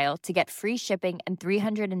quince.com/style to get free shipping and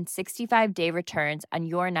 365-day returns on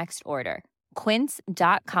your next order.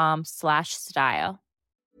 Quince.com/style.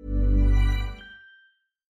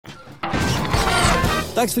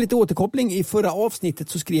 Dags för lite återkoppling. I förra avsnittet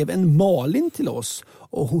så skrev en Malin till oss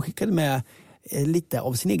och hon skickade med lite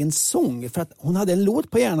av sin egen sång för att hon hade en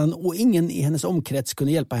låt på hjärnan och ingen i hennes omkrets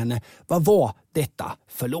kunde hjälpa henne. Vad var detta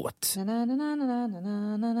för låt?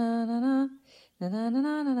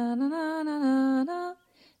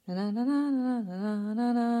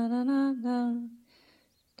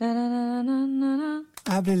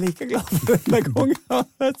 Jag blir lika glad den här gången.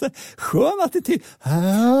 Skön attityd.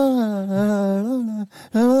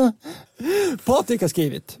 Patrik har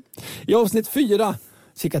skrivit. I avsnitt 4,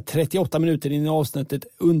 cirka 38 minuter in i avsnittet,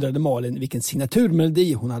 undrade Malin vilken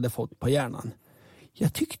signaturmelodi hon hade fått på hjärnan.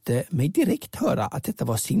 Jag tyckte mig direkt höra att detta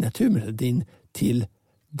var signaturmelodin till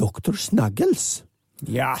Dr. Snuggles.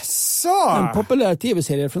 Jaså? En populär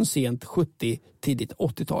tv-serie från sent 70, tidigt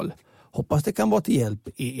 80-tal. Hoppas det kan vara till hjälp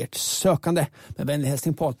i ert sökande. Med vänlig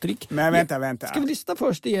hälsning Patrik. Men vänta. Ska vi lyssna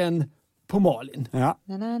först igen på Malin? Ja.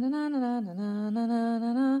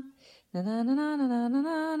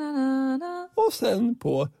 Och sen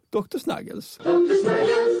på Dr. Snuggles.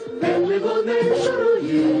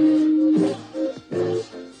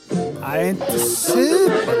 Nej, inte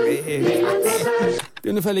superlikt. Det är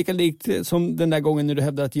ungefär lika likt som den där gången när du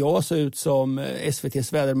hävdade att jag såg ut som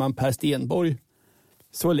SVT:s väderman Per Stenborg.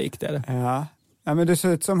 Så likt är det. Ja, men du ser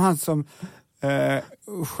ut som han som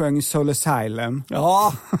sjöng Soul Asylum.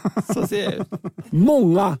 Ja, så ser det.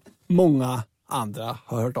 Många andra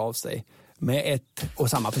har hört av sig med ett och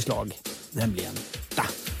samma förslag, nämligen da.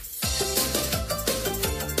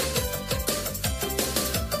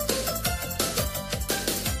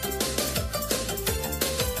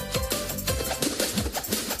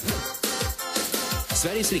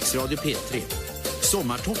 Sveriges riksradio P3.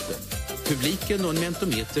 Sommartoppen. Publiken och en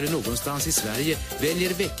mentometer någonstans i Sverige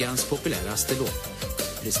väljer veckans populäraste låt.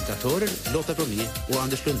 Presentatörer Lotta Bromé och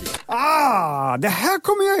Anders Lundin. Det här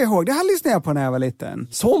kommer jag ihåg. Det här lyssnade jag på när jag var liten.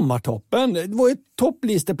 Sommartoppen. Det var ett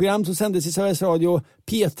topplisteprogram som sändes i Sveriges Radio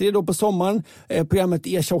P3 då på sommaren. Programmet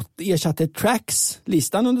ersatte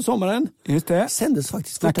Tracks-listan under sommaren. Just det. Sändes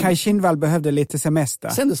faktiskt när Kaj Kindvall behövde lite semester.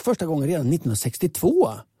 Sändes första gången redan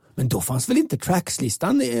 1962. Men då fanns väl inte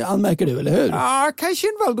Tracks-listan, anmärker du, eller hur? Ja, Kaj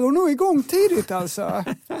Kindvall drog nog igång tidigt alltså.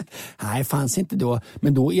 Nej, fanns inte då.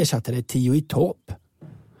 Men då ersatte det 10 i topp.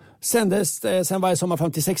 Sändes sen varje sommar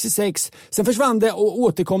fram till 66. Sen försvann det och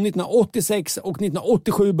återkom 1986 och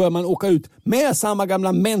 1987 började man åka ut med samma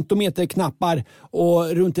gamla mentometerknappar och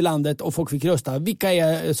runt i landet och folk fick rösta. Vilka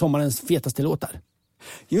är sommarens fetaste låtar?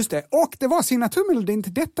 Just det, och det var signaturmelodin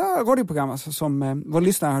till detta radioprogram alltså, som vår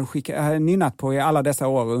lyssnare har nynnat på i alla dessa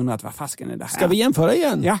år och undrat vad fasken är det här. Ska vi jämföra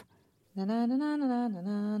igen? Ja.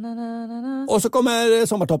 Och så kommer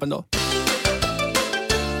sommartoppen då.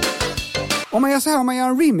 Om man gör så här, om man gör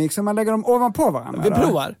en remix och man lägger dem ovanpå varandra. Vi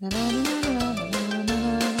provar.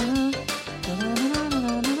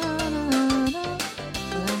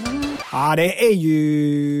 Ja, det är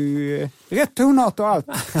ju rätt tonart och allt.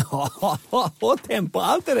 Och tempo,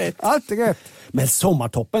 allt är rätt. Allt är rätt. Men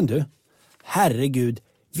sommartoppen du, herregud,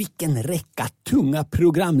 vilken räcka tunga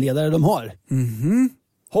programledare de har.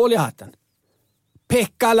 Håll i hatten.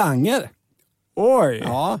 Pekka Langer. Oj.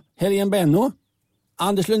 Ja, Helene Benno.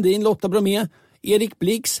 Anders Lundin, Lotta Bromé. Erik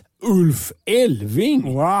Blix. Ulf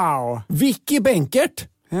Elving. Wow. Vicky Benkert.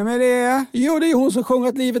 Vem är det? Jo, det är hon som sjöng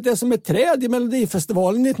att livet är som ett träd i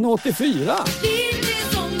Melodifestivalen 1984.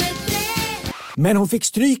 Men hon fick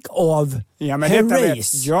stryk av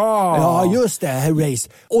Herreys. Ja, just det, Herreys.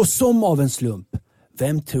 Och som av en slump,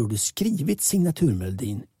 vem tror du skrivit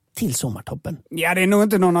signaturmelodin till sommartoppen? Ja, det är nog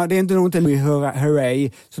inte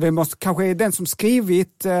Herrey. Så det måste kanske är den som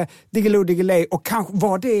skrivit Diggiloo Diggiley, och kanske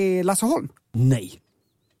var det Lasse Holm? Nej.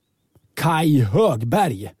 Kai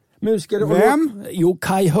Högberg. Musiker och Vem?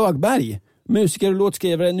 Kai Högberg. Musiker och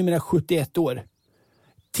låtskrivare, numera 71 år.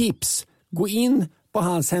 Tips, gå in på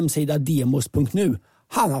hans hemsida demos.nu.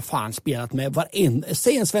 Han har fan spelat med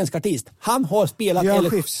säg en svensk artist. Han har spelat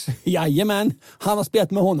Jajamän, han har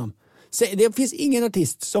spelat med honom. Det finns ingen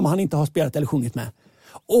artist som han inte har spelat eller sjungit med.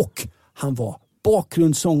 Och han var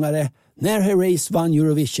bakgrundssångare när Herreys vann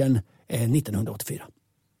Eurovision 1984.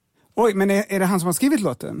 Oj, men är det han som har skrivit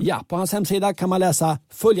låten? Ja, på hans hemsida kan man läsa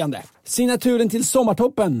följande. Signaturen till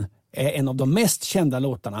sommartoppen är en av de mest kända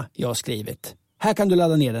låtarna jag har skrivit. Här kan du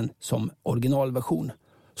ladda ner den som originalversion.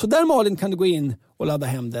 Så där, Malin, kan du gå in och ladda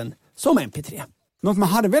hem den som MP3. Något man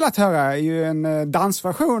hade velat höra är ju en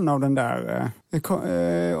dansversion av den där.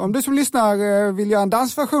 Om du som lyssnar vill göra en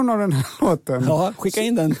dansversion av den här låten. Ja, skicka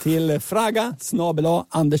in den till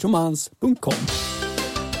fraga@andersomans.com.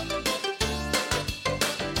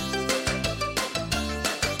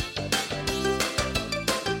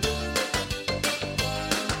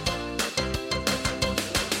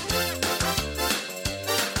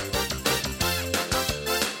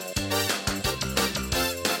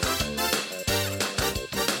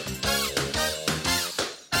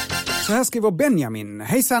 Så här skriver Benjamin.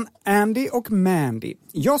 Hejsan Andy och Mandy.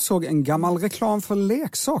 Jag såg en gammal reklam för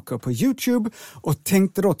leksaker på YouTube och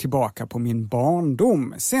tänkte då tillbaka på min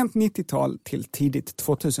barndom. Sent 90-tal till tidigt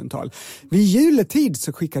 2000-tal. Vid juletid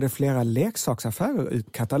så skickade flera leksaksaffärer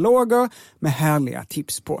ut kataloger med härliga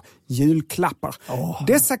tips på julklappar.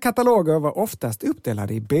 Dessa kataloger var oftast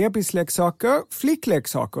uppdelade i bebisleksaker,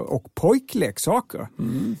 flickleksaker och pojkleksaker.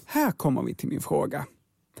 Här kommer vi till min fråga.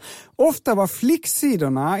 Ofta var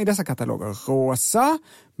flicksidorna i dessa kataloger rosa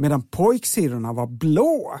medan pojksidorna var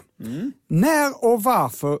blå. När och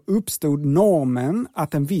varför uppstod normen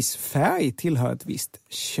att en viss färg tillhör ett visst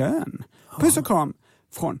kön? Puss och kram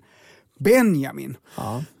från Benjamin.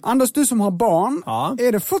 Anders, du som har barn,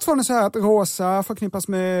 är det fortfarande så här att rosa förknippas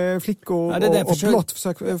med flickor och blått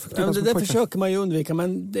förknippas med pojkar? Det försöker man ju undvika,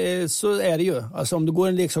 men så är det ju. Alltså, om du går i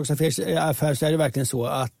en leksaksaffär så är det verkligen så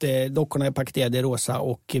att dockorna är paketerade i rosa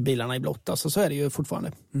och bilarna i blått. Alltså, så är det ju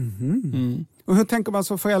fortfarande. Och hur tänker man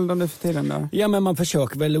som förälder nu för tiden då? Ja, men man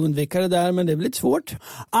försöker väl undvika det där, men det är väl lite svårt.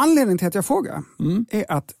 Anledningen till att jag frågar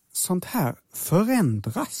är att sånt här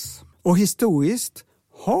förändras. Och historiskt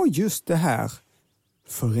har just det här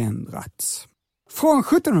förändrats. Från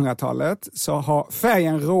 1700-talet så har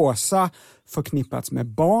färgen rosa förknippats med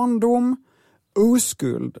barndom,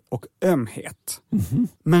 oskuld och ömhet.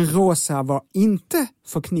 Men rosa var inte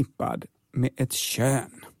förknippad med ett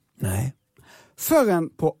kön. Nej. Förrän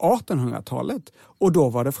på 1800-talet, och då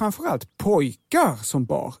var det framförallt pojkar som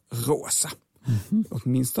bar rosa.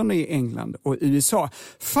 Åtminstone i England och USA.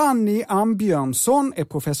 Fanny Ambjörnsson är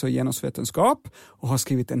professor i genusvetenskap och har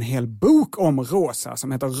skrivit en hel bok om rosa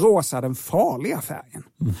som heter Rosa, den farliga färgen.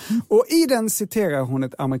 Och i den citerar hon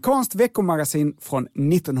ett amerikanskt veckomagasin från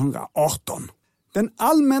 1918. Den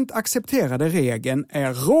allmänt accepterade regeln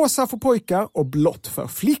är rosa för pojkar och blått för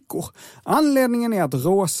flickor. Anledningen är att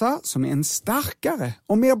rosa, som är en starkare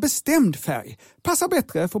och mer bestämd färg, passar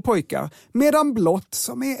bättre för pojkar, medan blått,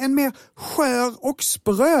 som är en mer skör och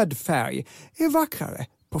spröd färg, är vackrare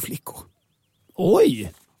på flickor.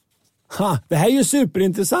 Oj! Det här är ju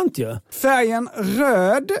superintressant ju. Färgen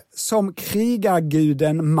röd, som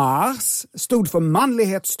krigarguden Mars, stod för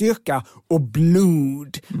manlighet, styrka och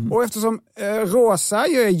blod. Och eftersom rosa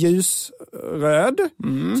ju är ljusröd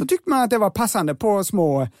så tyckte man att det var passande på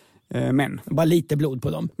små män. Bara lite blod på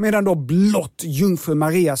dem. Medan då blått, jungfru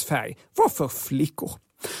Marias färg, var för flickor.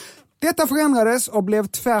 Detta förändrades och blev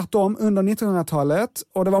tvärtom under 1900-talet,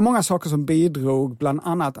 och det var många saker som bidrog, bland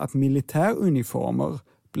annat att militäruniformer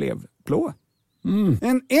blev blå.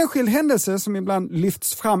 En enskild händelse som ibland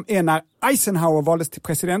lyfts fram är när Eisenhower valdes till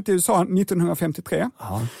president i USA 1953.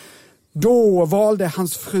 Då valde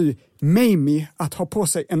hans fru Mamie att ha på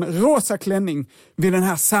sig en rosa klänning vid den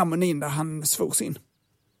här ceremonin där han svors in.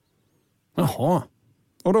 Jaha.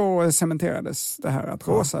 Och då cementerades det här att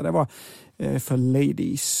rosa, det var för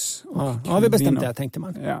ladies. Ja, vi bestämde det, tänkte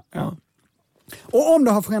man. Ja. Och om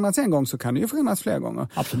det har förändrats en gång så kan det ju förändras flera gånger.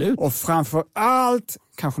 Absolut. Och framför allt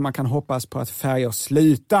kanske man kan hoppas på att färger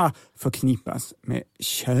slutar förknippas med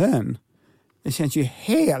kön. Det känns ju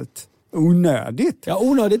helt onödigt. Ja,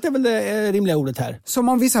 onödigt är väl det rimliga ordet här. Som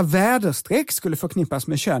om vissa väderstreck skulle förknippas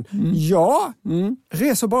med kön.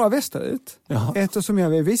 Reser bara västerut. Eftersom jag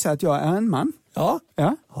vill visa att jag är en man. Ja.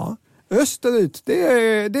 Österut, det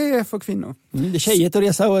är för kvinnor. Det är tjejet att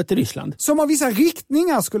resa till Ryssland. Som om vissa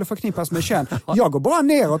riktningar skulle förknippas med kön. Jag går bara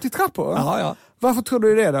neråt i trappor. Varför tror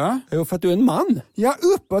du det då? Jo, för att du är en man. Ja,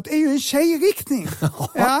 uppåt är ju en tjejriktning.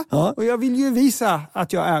 Och jag vill ju visa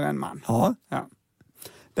att jag är en man. Ja.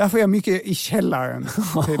 Därför är jag mycket i källaren.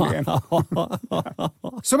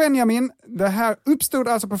 Så Benjamin, det här uppstod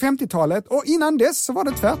alltså på 50-talet, och innan dess så var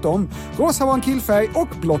det tvärtom. Rosa var en killfärg och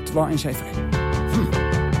blått var en tjejfärg.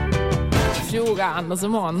 Fråga Anders och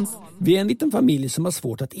Måns. Vi är en liten familj som har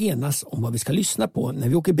svårt att enas om vad vi ska lyssna på när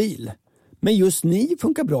vi åker bil. Men just ni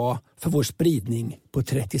funkar bra för vår spridning på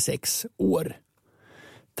 36 år.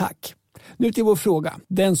 Tack. Nu till vår fråga.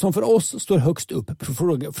 Den som för oss står högst upp på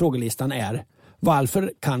frågelistan är: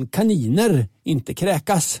 varför kan kaniner inte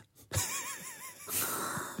kräkas?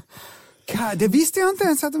 Det visste jag inte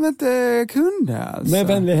ens att de inte kunde. Alltså. Med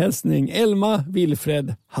vänlig hälsning Elma,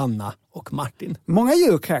 Wilfred, Hanna och Martin. Många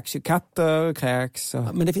djur kräks ju. Katter kräks. Och...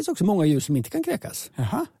 Ja, men det finns också många djur som inte kan kräkas.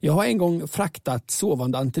 Jaha. Jag har en gång fraktat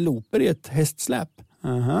sovande antiloper i ett hästsläp.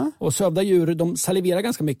 Och sövda djur, de saliverar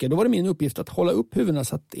ganska mycket. Då var det min uppgift att hålla upp huvudena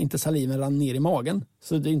så att inte saliven rann ner i magen.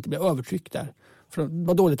 Så det inte blir övertryck där. För det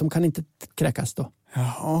var dåligt, de kan inte kräkas då.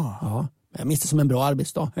 Jaha. Ja, jag minns det som en bra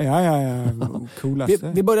arbetsdag. Ja.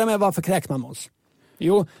 Coolaste. Vi börjar med varför kräks man, Måns?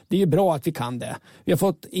 Jo, det är ju bra att vi kan det. Vi har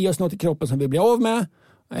fått i oss något i kroppen som vi blir av med.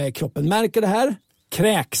 Kroppen märker det här.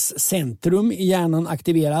 Kräkscentrum i hjärnan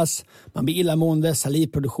aktiveras. Man blir illamående,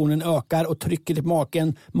 salivproduktionen ökar och trycket i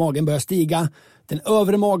magen börjar stiga. Den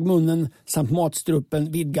övre magmunnen samt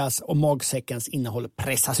matstrupen vidgas och magsäckens innehåll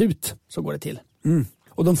pressas ut. Så går det till.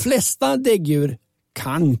 Och de flesta däggdjur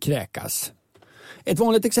kan kräkas. Ett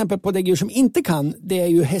vanligt exempel på däggdjur som inte kan, det är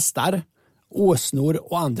ju hästar, åsnor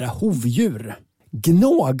och andra hovdjur.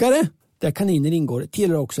 Gnagare, där kaniner ingår,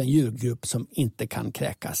 tillhör också en djurgrupp som inte kan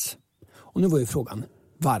kräkas. Och nu var ju frågan,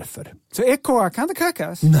 varför? Så ekorrar kan inte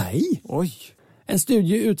kräkas? Nej. Oj. En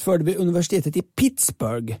studie utförd vid universitetet i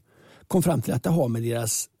Pittsburgh kom fram till att det har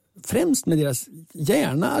främst med deras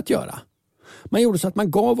hjärna att göra. Man gjorde så att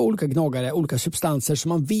man gav olika gnagare olika substanser som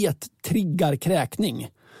man vet triggar kräkning.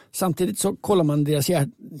 Samtidigt så kollar man deras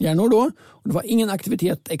hjärnor då. Och det var ingen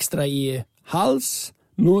aktivitet extra i hals,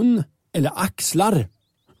 mun eller axlar.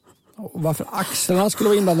 Och varför axlarna skulle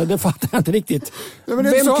vara inblandade, det fattar jag inte riktigt. Ja, men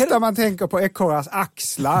det är så ofta man tänker på ekorrars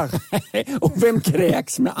axlar. Och vem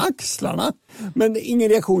kräks med axlarna? Men ingen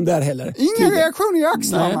reaktion där heller. Ingen reaktion i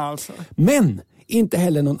axlarna alltså. Men inte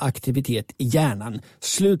heller någon aktivitet i hjärnan.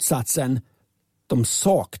 Slutsatsen, de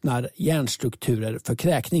saknar hjärnstrukturer för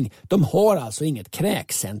kräkning. De har alltså inget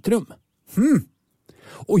kräkcentrum.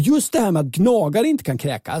 Och just det här med att gnagare inte kan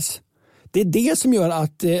kräkas, det är det som gör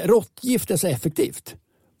att råttgift är så effektivt.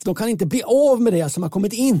 De kan inte bli av med det som har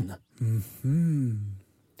kommit in.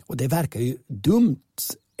 Och det verkar ju dumt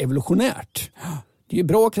evolutionärt. Det är ju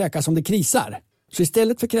bra att kräkas om det krisar. Så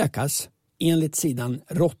istället för kräkas, enligt sidan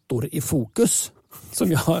Råttor i fokus,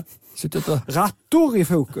 som jag har suttit och... Rattor i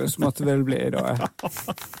fokus måste väl bli då.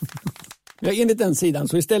 Ja, enligt den sidan,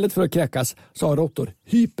 så istället för att kräkas så har råttor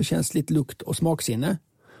hyperkänsligt lukt- och smaksinne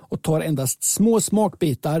och tar endast små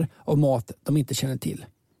smakbitar av mat de inte känner till.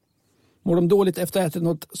 Mår de dåligt efter att ha ätit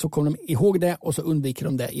något så kommer de ihåg det och så undviker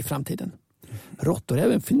de det i framtiden. Råttor är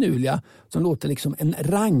även finurliga som låter liksom en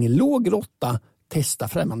ranglåg råtta testa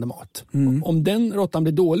främmande mat. Om den råttan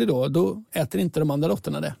blir dålig då äter inte de andra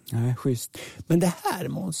råttorna det. Nej, schysst. Men det här,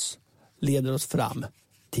 Måns, leder oss fram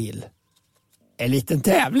till en liten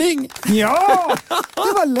tävling. Ja,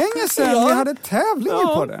 det var länge sedan vi hade tävling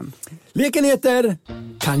på den. Leken heter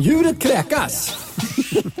Kan djuret kräkas?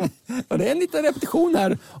 Och det är en liten repetition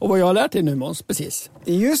här och vad jag har lärt dig nu, Måns, precis.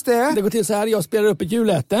 Just det. Det går till så här, jag spelar upp ett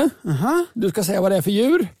djurläte. Du ska säga vad det är för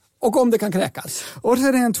djur och om det kan kräkas. Och så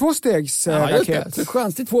är det en tvåstegsraket. Så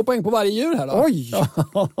chans till 2 poäng på varje djur här då. Oj!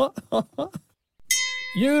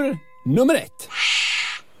 Djur nummer 1.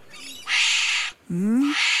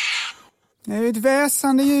 Det är ju ett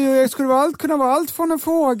väsande djur. Det skulle kunna vara allt från en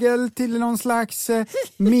fågel till någon slags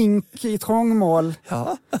mink i trångmål.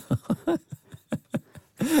 Ja.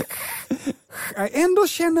 Ändå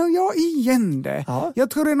känner jag igen det. Ja. Jag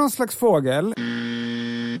tror det är någon slags fågel.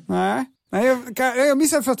 Nej, jag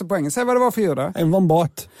missade första poängen. Säg vad det var för djur då. En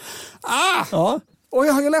vombat. Ja. Och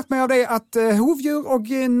jag har ju lärt mig av det att hovdjur och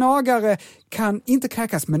gnagare kan inte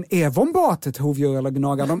kräkas, men är vombat ett hovdjur eller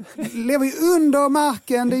gnagare? De lever ju under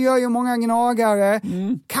marken, det gör ju många gnagare.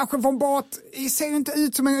 Kanske vombat ser ju inte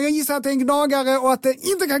ut som en, jag gissar att det är en gnagare och att det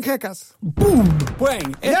inte kan kräkas. Boom!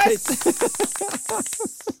 Poäng! Yes!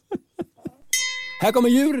 Här kommer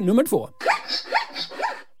djur nummer 2.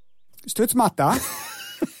 Studsmatta.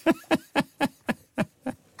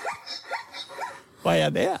 Vad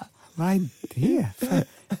är det? Vad är det?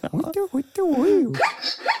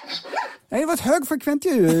 Nej, det var ett högfrekvent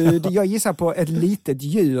ljud. Jag gissar på ett litet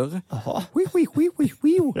djur.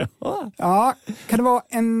 Ja, kan det vara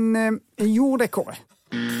en jordekorre?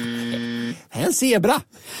 En zebra.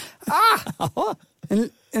 Ja.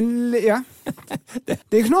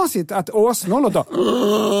 Det är knasigt att åsnor låter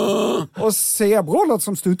och zebror låter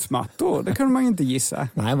som studsmattor. Det kan man inte gissa.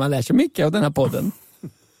 Nej, man lär sig mycket av den här podden.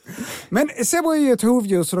 Men zebror är ju ett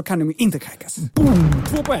hovdjur så då kan de inte kräkas. Boom!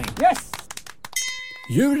 2 poäng. Yes!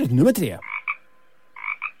 Djur nummer 3.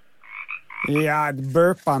 Ja, ett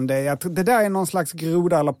burpande. Det där är någon slags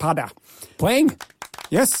groda eller padda. Poäng.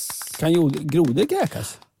 Yes. Kan grodor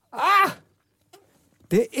kräkas?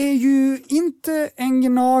 Det är ju inte en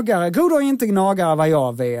gnagare. Grodor är inte gnagare vad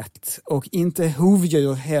jag vet. Och inte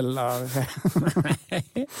hovdjur heller.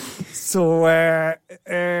 Så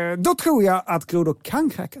då tror jag att grodor kan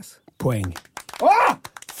kräkas. poäng.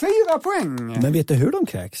 4 poäng! Men vet du hur de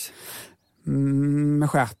kräks? Med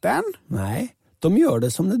stjärten? Nej, de gör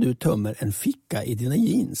det som när du tömmer en ficka i dina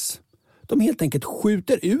jeans. De helt enkelt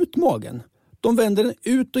skjuter ut magen. De vänder den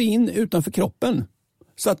ut och in utanför kroppen.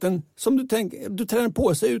 Så att den, som du tränar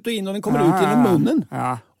på sig ut och in och den kommer ut genom munnen.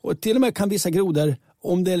 Ja. Och till och med kan vissa grodor,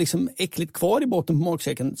 om det är liksom äckligt kvar i botten på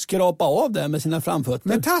magsäcken, skrapa av det med sina framfötter.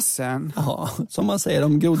 Med tassen? Ja, som man säger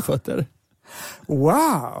om grodfötter.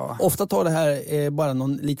 Wow! Ofta tar det här bara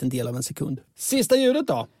någon liten del av en sekund. Sista ljudet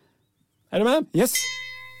då. Är du med? Yes.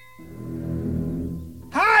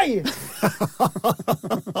 Hej!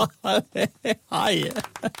 Hej!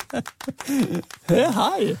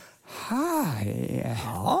 Hej! Hej!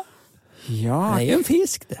 Ja. Ja. Det är en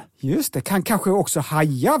fisk det. Just det, kan kanske också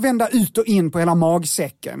hajar vända ut och in på hela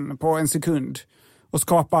magsäcken på en sekund och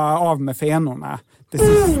skrapa av med fenorna. Det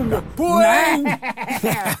sista. Poäng!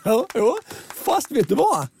 Jo, fast vet du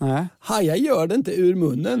vad? Nej. Hajar gör det inte ur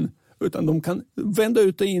munnen, utan de kan vända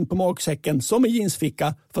ut och in på magsäcken som en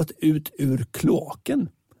jeansficka för att ut ur kloaken.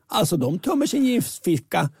 Alltså de tömmer sin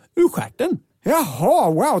jeansficka ur stjärten.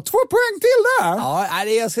 Jaha, wow, 2 poäng till där! Ja,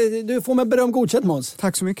 du får med beröm godkänt, Måns.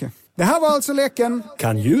 Tack så mycket. Det här var alltså leken.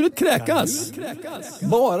 Kan djuret kräkas?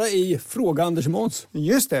 Bara i Fråga Anders och Måns.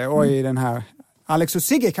 Just det, och i den här Alex och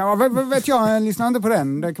Sigge kan vet jag lyssnar inte på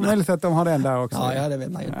den. Det kan möjligt att de har den där också. Ja, det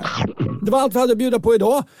vet man ju. Det var allt vi hade att bjuda på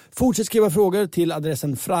idag. Fortsätt skriva frågor till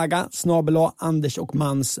adressen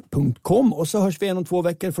fraga@andersochmans.com och så hörs vi igen om 2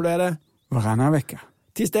 veckor, för då är det varannan vecka.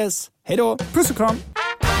 Tills dess, hej då! Puss och kram!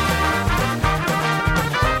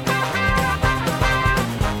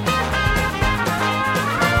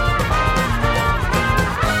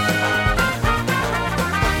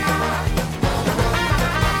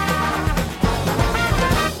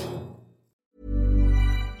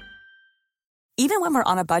 Even when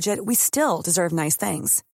we're on a budget, we still deserve nice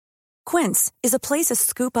things. Quince is a place to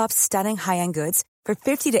scoop up stunning high-end goods for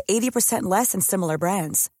 50 to 80% less than similar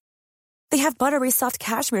brands. They have buttery soft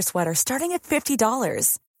cashmere sweaters starting at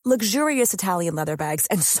 $50, luxurious Italian leather bags,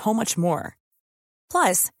 and so much more.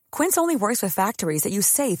 Plus, Quince only works with factories that use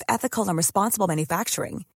safe, ethical, and responsible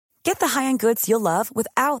manufacturing. Get the high-end goods you'll love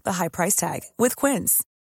without the high price tag with Quince.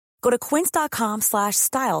 Go to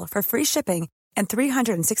quince.com/style for free shipping and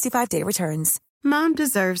 365-day returns. Mom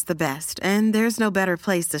deserves the best, and there's no better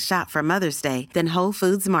place to shop for Mother's Day than Whole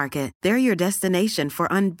Foods Market. They're your destination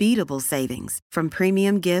for unbeatable savings, from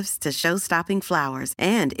premium gifts to show-stopping flowers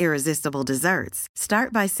and irresistible desserts.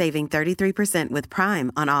 Start by saving 33% with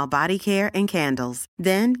Prime on all body care and candles.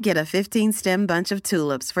 Then get a 15-stem bunch of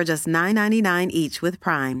tulips for just $9.99 each with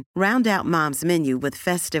Prime. Round out Mom's menu with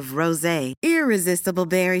festive rosé, irresistible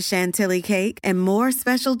berry chantilly cake, and more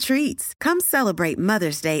special treats. Come celebrate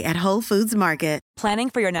Mother's Day at Whole Foods Market. Planning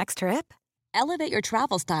for your next trip? Elevate your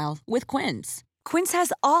travel style with Quince. Quince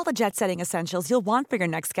has all the jet-setting essentials you'll want for your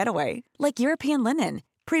next getaway, like European linen,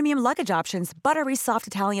 premium luggage options, buttery soft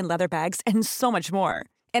Italian leather bags, and so much more.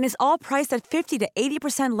 And is all priced at 50 to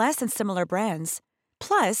 80% less than similar brands.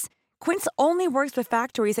 Plus, Quince only works with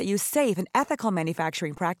factories that use safe and ethical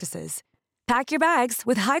manufacturing practices. Pack your bags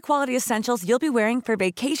with high-quality essentials you'll be wearing for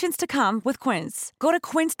vacations to come with Quince. Go to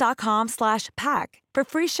quince.com/pack for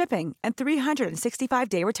free shipping and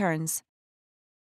 365-day returns.